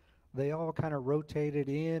they all kind of rotated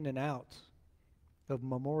in and out of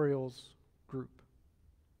Memorial's group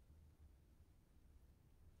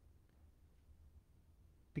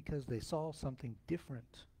because they saw something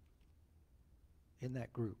different in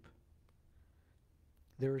that group.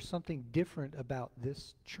 There is something different about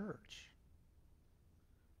this church.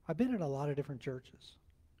 I've been in a lot of different churches,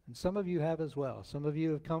 and some of you have as well. Some of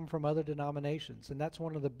you have come from other denominations, and that's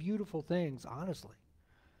one of the beautiful things, honestly,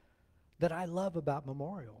 that I love about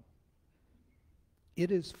Memorial.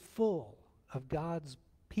 It is full of God's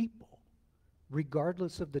people,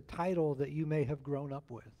 regardless of the title that you may have grown up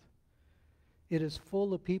with. It is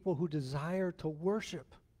full of people who desire to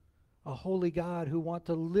worship a holy God, who want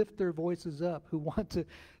to lift their voices up, who want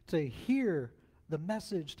to hear the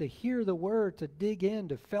message, to hear the word, to dig in,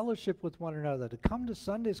 to fellowship with one another, to come to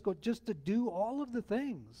Sunday school, just to do all of the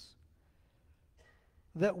things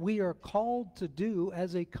that we are called to do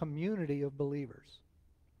as a community of believers.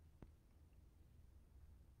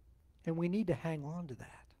 And we need to hang on to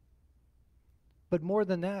that. But more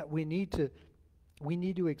than that, we need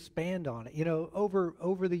to expand on it. You know,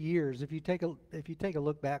 over the years, if you take a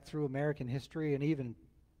look back through American history and even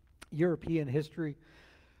European history,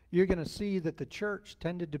 you're going to see that the church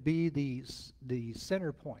tended to be the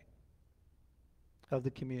center point of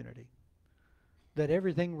the community, that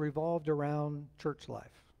everything revolved around church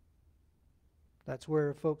life. That's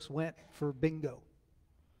where folks went for bingo.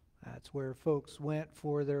 That's where folks went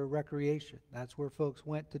for their recreation. That's where folks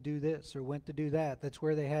went to do this or went to do that. That's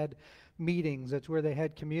where they had meetings. That's where they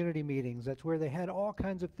had community meetings. That's where they had all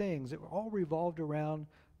kinds of things that all revolved around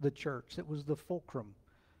the church. It was the fulcrum,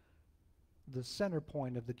 the center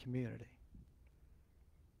point of the community.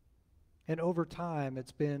 And over time,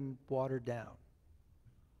 it's been watered down.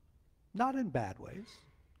 Not in bad ways.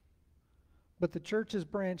 But the church has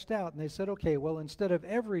branched out, and they said, okay, well, instead of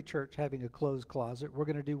every church having a closed closet, we're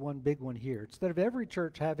going to do one big one here. Instead of every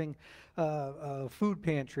church having a food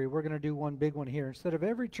pantry, we're going to do one big one here. Instead of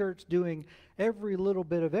every church doing every little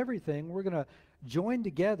bit of everything, we're going to join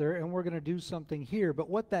together and we're going to do something here. But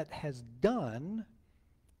what that has done,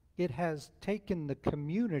 it has taken the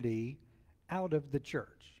community out of the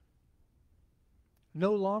church.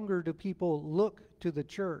 No longer do people look to the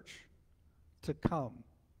church to come.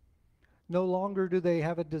 No longer do they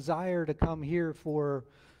have a desire to come here for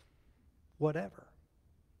whatever.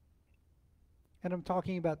 And I'm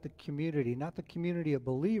talking about the community, not the community of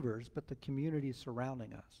believers, but the community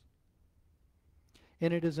surrounding us.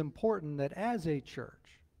 And it is important that as a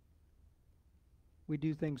church, we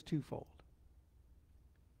do things twofold.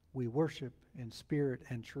 We worship in spirit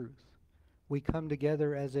and truth. We come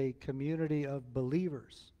together as a community of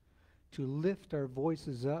believers to lift our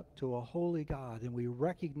voices up to a holy God, and we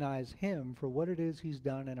recognize Him for what it is He's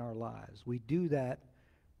done in our lives. We do that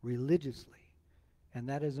religiously, and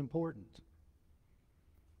that is important.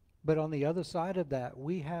 But on the other side of that,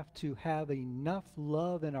 we have to have enough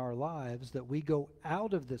love in our lives that we go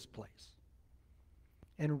out of this place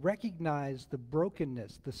and recognize the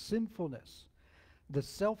brokenness, the sinfulness, the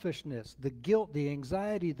selfishness, the guilt, the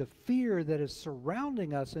anxiety, the fear that is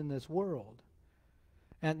surrounding us in this world.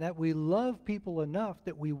 And that we love people enough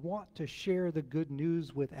that we want to share the good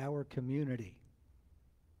news with our community.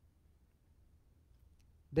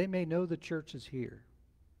 They may know the church is here.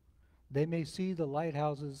 They may see the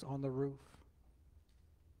lighthouses on the roof.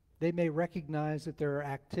 They may recognize that there are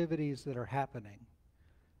activities that are happening,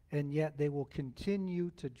 and yet they will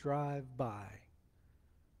continue to drive by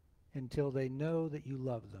until they know that you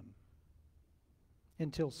love them.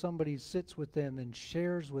 Until somebody sits with them and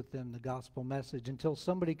shares with them the gospel message, until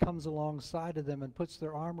somebody comes alongside of them and puts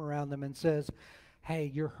their arm around them and says, hey,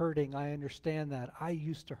 you're hurting, I understand that. I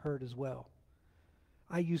used to hurt as well.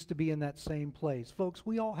 I used to be in that same place. Folks,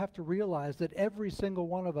 we all have to realize that every single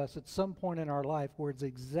one of us at some point in our life where it's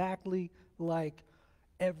exactly like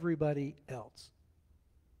everybody else.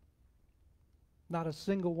 Not a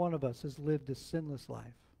single one of us has lived a sinless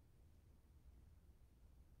life.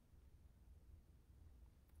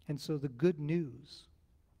 And so the good news,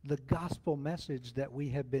 the gospel message that we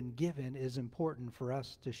have been given is important for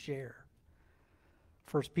us to share.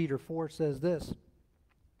 1 Peter 4 says this,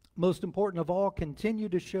 most important of all, continue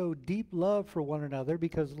to show deep love for one another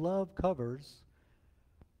because love covers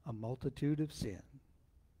a multitude of sin.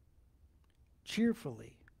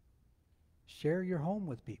 Cheerfully share your home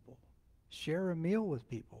with people. Share a meal with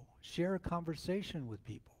people. Share a conversation with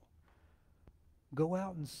people. Go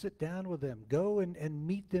out and sit down with them. Go and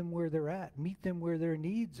meet them where they're at. Meet them where their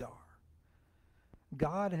needs are.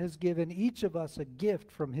 God has given each of us a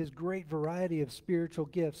gift from His great variety of spiritual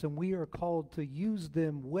gifts, and we are called to use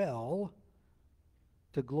them well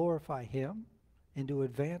to glorify Him and to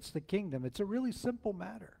advance the kingdom. It's a really simple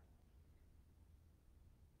matter.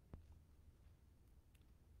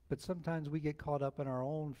 But sometimes we get caught up in our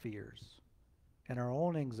own fears and our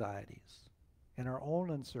own anxieties and our own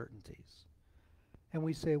uncertainties. And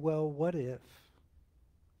we say, well, what if?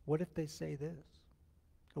 What if they say this?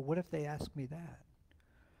 Or what if they ask me that?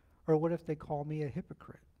 Or what if they call me a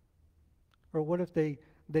hypocrite? Or what if they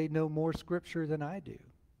know more scripture than I do?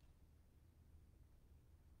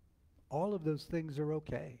 All of those things are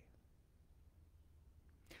okay.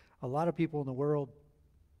 A lot of people in the world,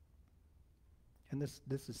 and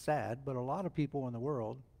this is sad, but a lot of people in the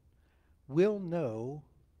world will know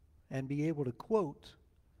and be able to quote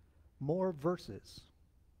more verses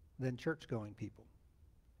than church-going people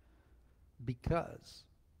because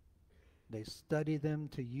they study them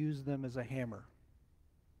to use them as a hammer.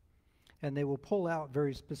 And they will pull out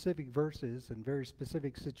very specific verses and very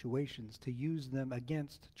specific situations to use them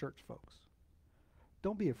against church folks.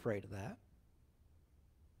 Don't be afraid of that.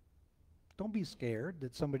 Don't be scared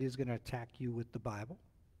that somebody is going to attack you with the Bible,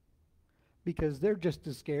 because they're just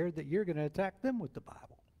as scared that you're going to attack them with the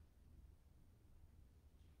Bible.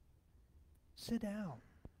 Sit down.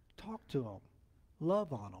 talk to them,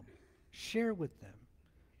 love on them, share with them.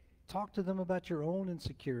 Talk to them about your own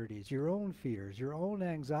insecurities, your own fears, your own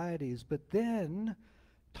anxieties, but then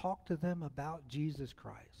talk to them about Jesus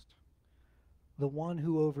Christ, the one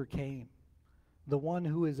who overcame, the one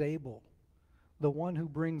who is able, the one who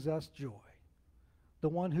brings us joy, the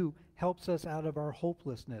one who helps us out of our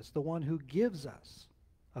hopelessness, the one who gives us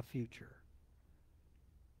a future.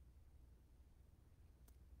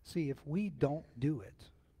 See, if we don't do it,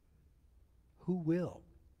 who will?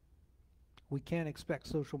 We can't expect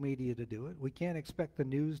social media to do it. We can't expect the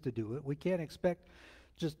news to do it. We can't expect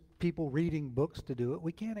just people reading books to do it.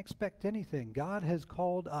 We can't expect anything. God has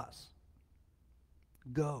called us.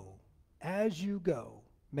 Go. As you go,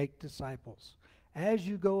 make disciples. As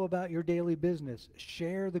you go about your daily business,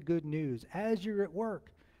 share the good news. As you're at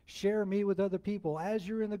work, share me with other people. As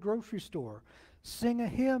you're in the grocery store, sing a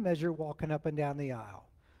hymn as you're walking up and down the aisle.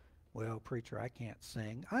 Well, preacher, I can't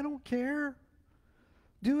sing. I don't care.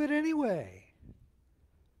 Do it anyway.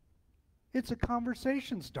 It's a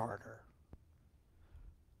conversation starter.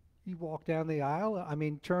 You walk down the aisle,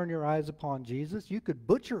 turn your eyes upon Jesus. You could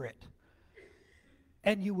butcher it.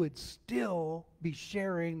 And you would still be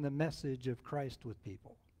sharing the message of Christ with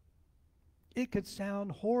people. It could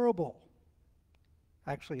sound horrible.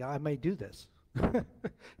 Actually, I may do this. This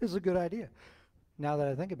is a good idea. Now that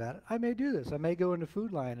I think about it, I may do this. I may go into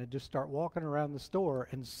Food Lion and just start walking around the store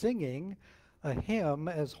and singing a hymn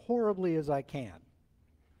as horribly as I can.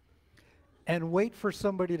 And wait for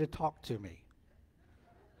somebody to talk to me.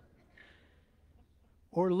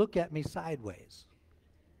 Or look at me sideways.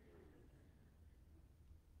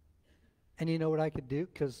 And you know what I could do?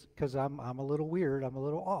 Because I'm a little weird, I'm a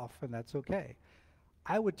little off, and that's okay.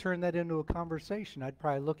 I would turn that into a conversation. I'd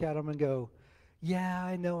probably look at them and go, yeah,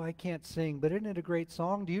 I know I can't sing, but isn't it a great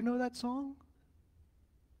song? Do you know that song?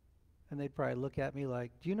 And they'd probably look at me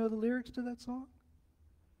like, do you know the lyrics to that song?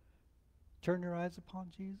 Turn your eyes upon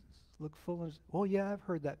Jesus. Look full in. Oh, yeah, I've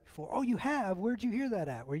heard that before. Oh, you have? Where'd you hear that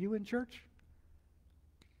at? Were you in church?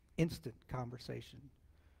 Instant conversation.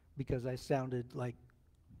 Because I sounded like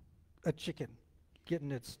a chicken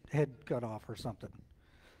getting its head cut off or something.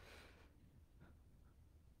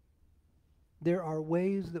 There are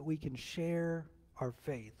ways that we can share our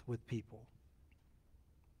faith with people.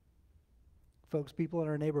 Folks, people in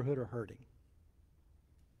our neighborhood are hurting.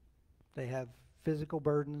 They have physical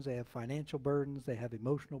burdens, they have financial burdens, they have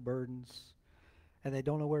emotional burdens, and they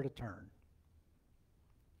don't know where to turn.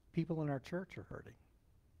 People in our church are hurting.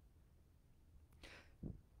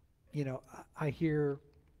 You know, I hear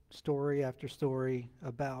story after story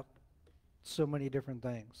about so many different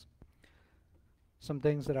things. Some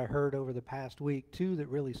things that I heard over the past week, too, that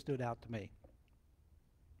really stood out to me.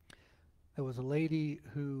 There was a lady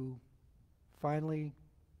who finally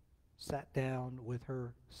sat down with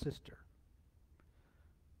her sister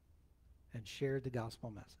and shared the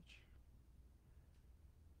gospel message.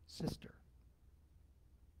 Sister.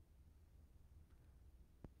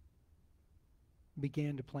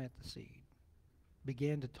 Began to plant the seed.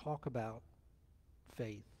 Began to talk about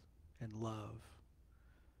faith and love,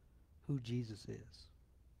 who Jesus is.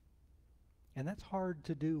 And that's hard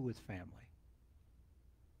to do with family.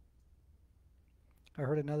 I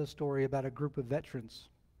heard another story about a group of veterans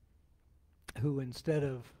who, instead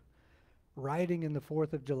of riding in the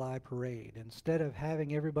 4th of July parade, instead of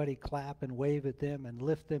having everybody clap and wave at them and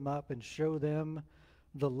lift them up and show them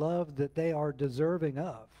the love that they are deserving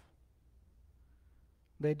of,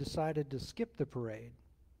 they decided to skip the parade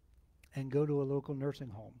and go to a local nursing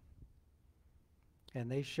home. And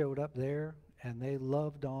they showed up there and they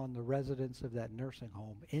loved on the residents of that nursing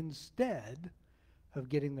home instead of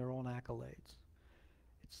getting their own accolades.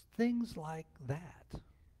 It's things like that.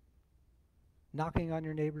 Knocking on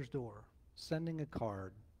your neighbor's door, sending a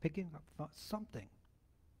card, picking up something.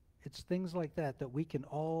 It's things like that that we can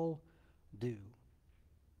all do.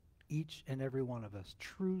 Each and every one of us.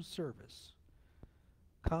 True service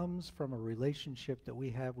comes from a relationship that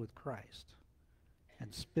we have with Christ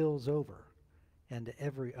and spills over into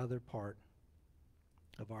every other part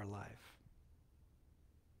of our life.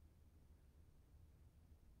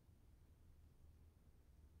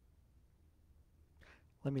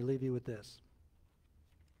 Let me leave you with this.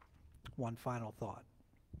 One final thought.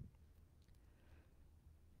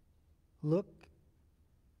 Look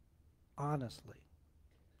honestly.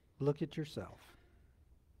 Look at yourself.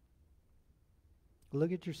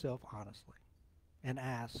 Look at yourself honestly and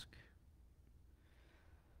ask,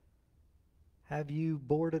 have you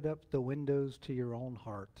boarded up the windows to your own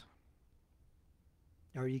heart?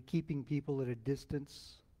 Are you keeping people at a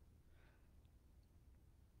distance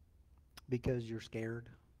because you're scared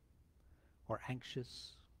or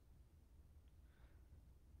anxious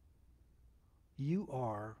You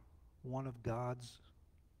are one of God's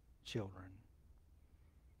children.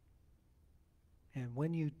 And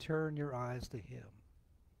when you turn your eyes to Him,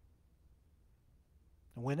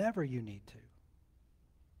 whenever you need to,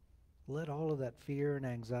 let all of that fear and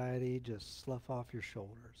anxiety just slough off your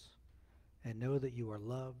shoulders and know that you are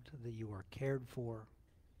loved, that you are cared for,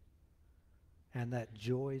 and that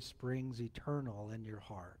joy springs eternal in your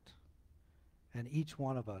heart. And each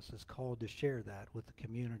one of us is called to share that with the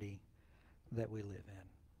community that we live in.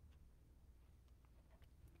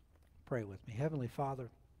 Pray with me. Heavenly Father,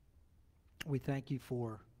 we thank you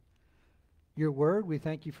for your word. We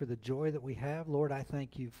thank you for the joy that we have. Lord, I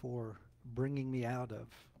thank you for bringing me out of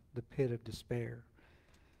the pit of despair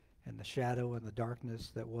and the shadow and the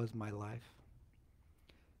darkness that was my life.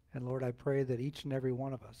 And Lord, I pray that each and every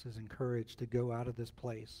one of us is encouraged to go out of this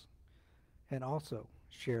place and also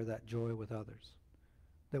share that joy with others.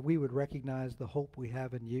 That we would recognize the hope we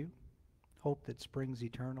have in you, hope that springs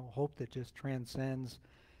eternal, hope that just transcends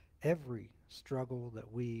every struggle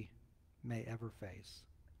that we may ever face.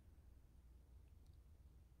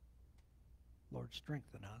 Lord,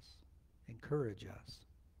 strengthen us, encourage us,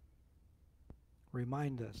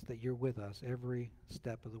 remind us that you're with us every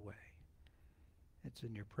step of the way. It's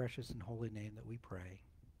in your precious and holy name that we pray.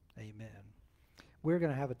 Amen. We're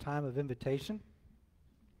going to have a time of invitation.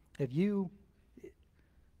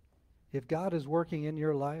 If God is working in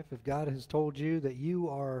your life, if God has told you that you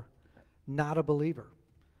are not a believer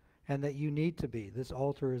and that you need to be, this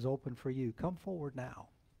altar is open for you. Come forward now.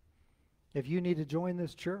 If you need to join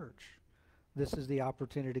this church, this is the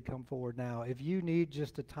opportunity to come forward now. If you need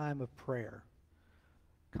just a time of prayer,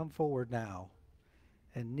 come forward now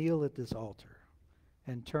and kneel at this altar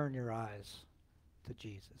and turn your eyes to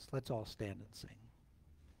Jesus. Let's all stand and sing.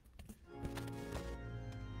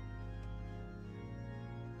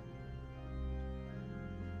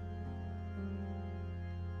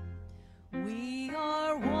 We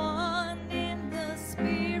are one in the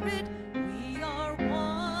Spirit. We are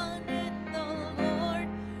one in the Lord.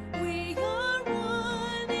 We are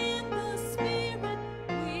one in the Spirit.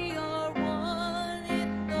 We are one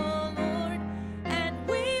in the Lord. And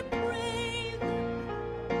we pray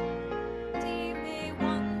that they may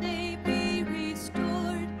one day be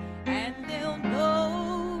restored. And they'll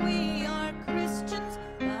know we are Christians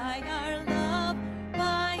by our love,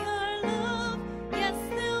 by our love. Yes,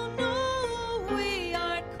 they'll know we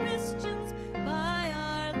are Christians by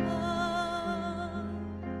our love.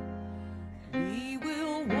 We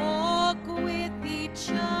will walk with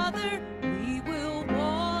each other. We will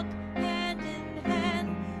walk hand in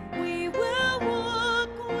hand. We will walk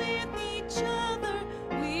with each other.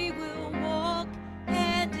 We will walk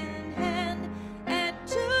hand in hand. And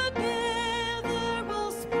together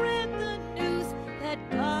we'll spread the news that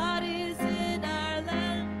God is in our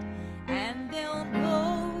land. And they'll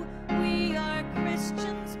know we are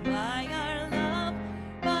Christians by our love,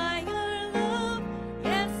 by our love.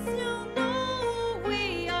 Yes, you'll know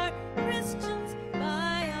we are Christians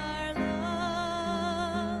by our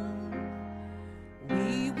love.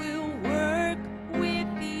 We will work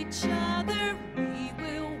with each other. We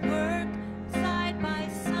will work side by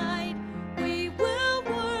side. We will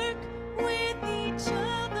work with each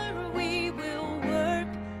other. We will work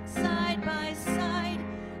side by side.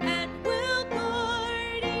 And we'll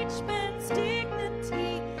guard each man's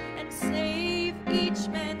dignity and save each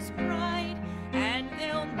man's pride. And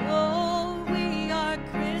they'll know we are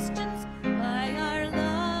Christians by our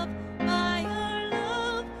love, by our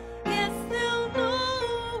love. Yes, they'll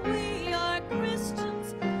know we are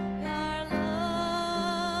Christians by our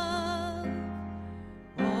love.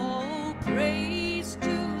 Oh, praise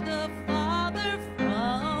to the Father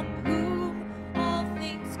from whom all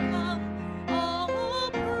things come. Oh,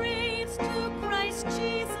 praise to Christ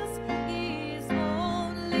Jesus, His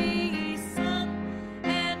only Son.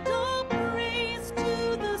 And oh, praise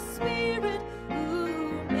to the Spirit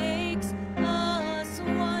who makes us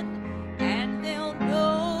one. And they'll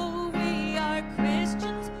know we are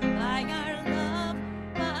Christians by our love,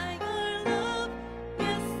 by our love.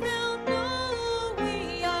 Yes, they'll know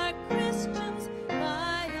we are Christians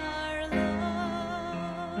by our love.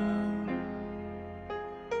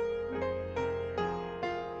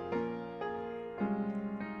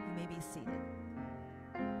 You may be seated.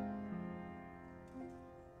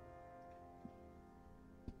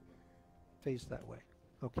 Face that way.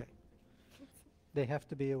 Okay. They have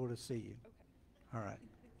to be able to see you. All right.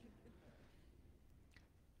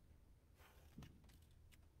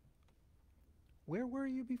 Where were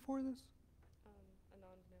you before this? A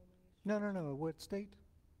non-denominational. No. What state?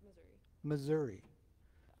 Missouri. Missouri.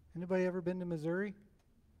 Anybody ever been to Missouri?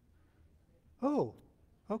 Oh,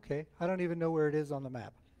 Okay, I don't even know where it is on the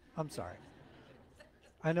map. I'm sorry.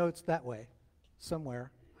 I know it's that way,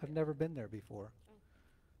 somewhere. I've never been there before.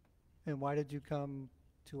 And why did you come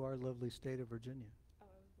to our lovely state of Virginia? Oh,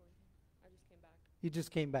 I was born here. I just came back. You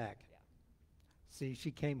just came back. Yeah. See,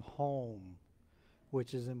 she came home,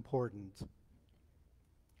 which is important.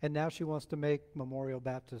 And now she wants to make Memorial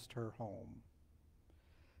Baptist her home.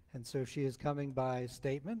 And so she is coming by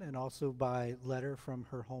statement and also by letter from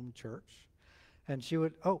her home church. And she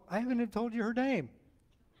would, oh, I haven't even told you her name.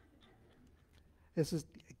 This is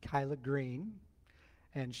Kyla Green.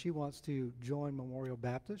 And she wants to join Memorial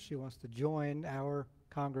Baptist. She wants to join our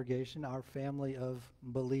congregation, our family of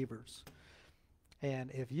believers.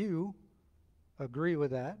 And if you agree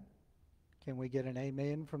with that, can we get an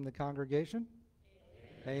amen from the congregation?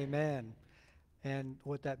 Amen. And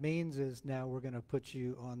what that means is now we're going to put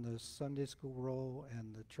you on the Sunday school roll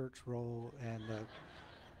and the church roll and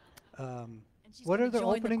the, And she's what gonna are the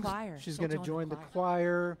join openings? choir. She's She'll going to join the choir.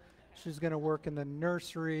 choir. She's going to work in the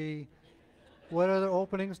nursery. What other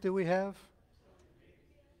openings do we have?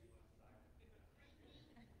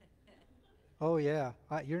 Oh, yeah.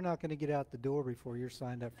 You're not going to get out the door before you're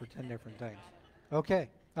signed up for 10 different things. Okay.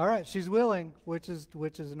 All right. She's willing, which is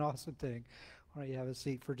an awesome thing. Why don't you have a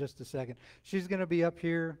seat for just a second? She's going to be up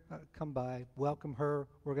here. Come by. Welcome her.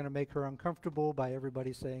 We're going to make her uncomfortable by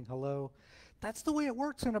everybody saying hello. That's the way it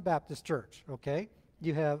works in a Baptist church, okay?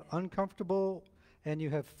 You have uncomfortable and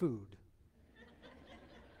you have food.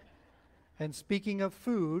 And speaking of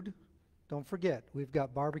food, don't forget, we've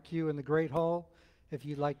got barbecue in the Great Hall. If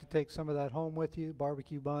you'd like to take some of that home with you,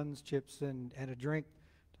 barbecue buns, chips, and a drink,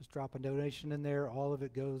 just drop a donation in there. All of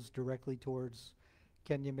it goes directly towards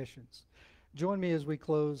Kenya Missions. Join me as we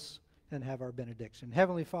close and have our benediction.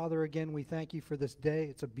 Heavenly Father, again, we thank you for this day.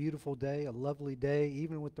 It's a beautiful day, a lovely day,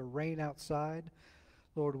 even with the rain outside.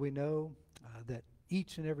 Lord, we know that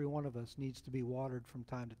each and every one of us needs to be watered from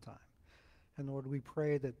time to time. And Lord, we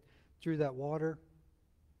pray that through that water,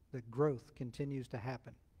 that growth continues to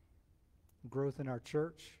happen. Growth in our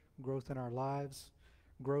church, growth in our lives,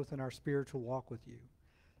 growth in our spiritual walk with you.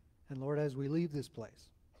 And Lord, as we leave this place,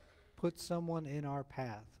 put someone in our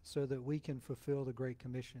path so that we can fulfill the Great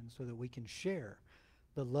Commission, so that we can share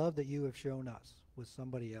the love that you have shown us with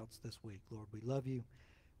somebody else this week. Lord, we love you.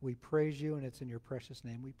 We praise you, and it's in your precious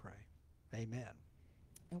name we pray. Amen.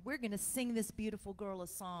 And we're going to sing this beautiful girl a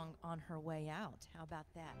song on her way out. How about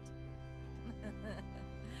that?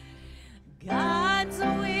 God's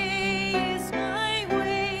way is not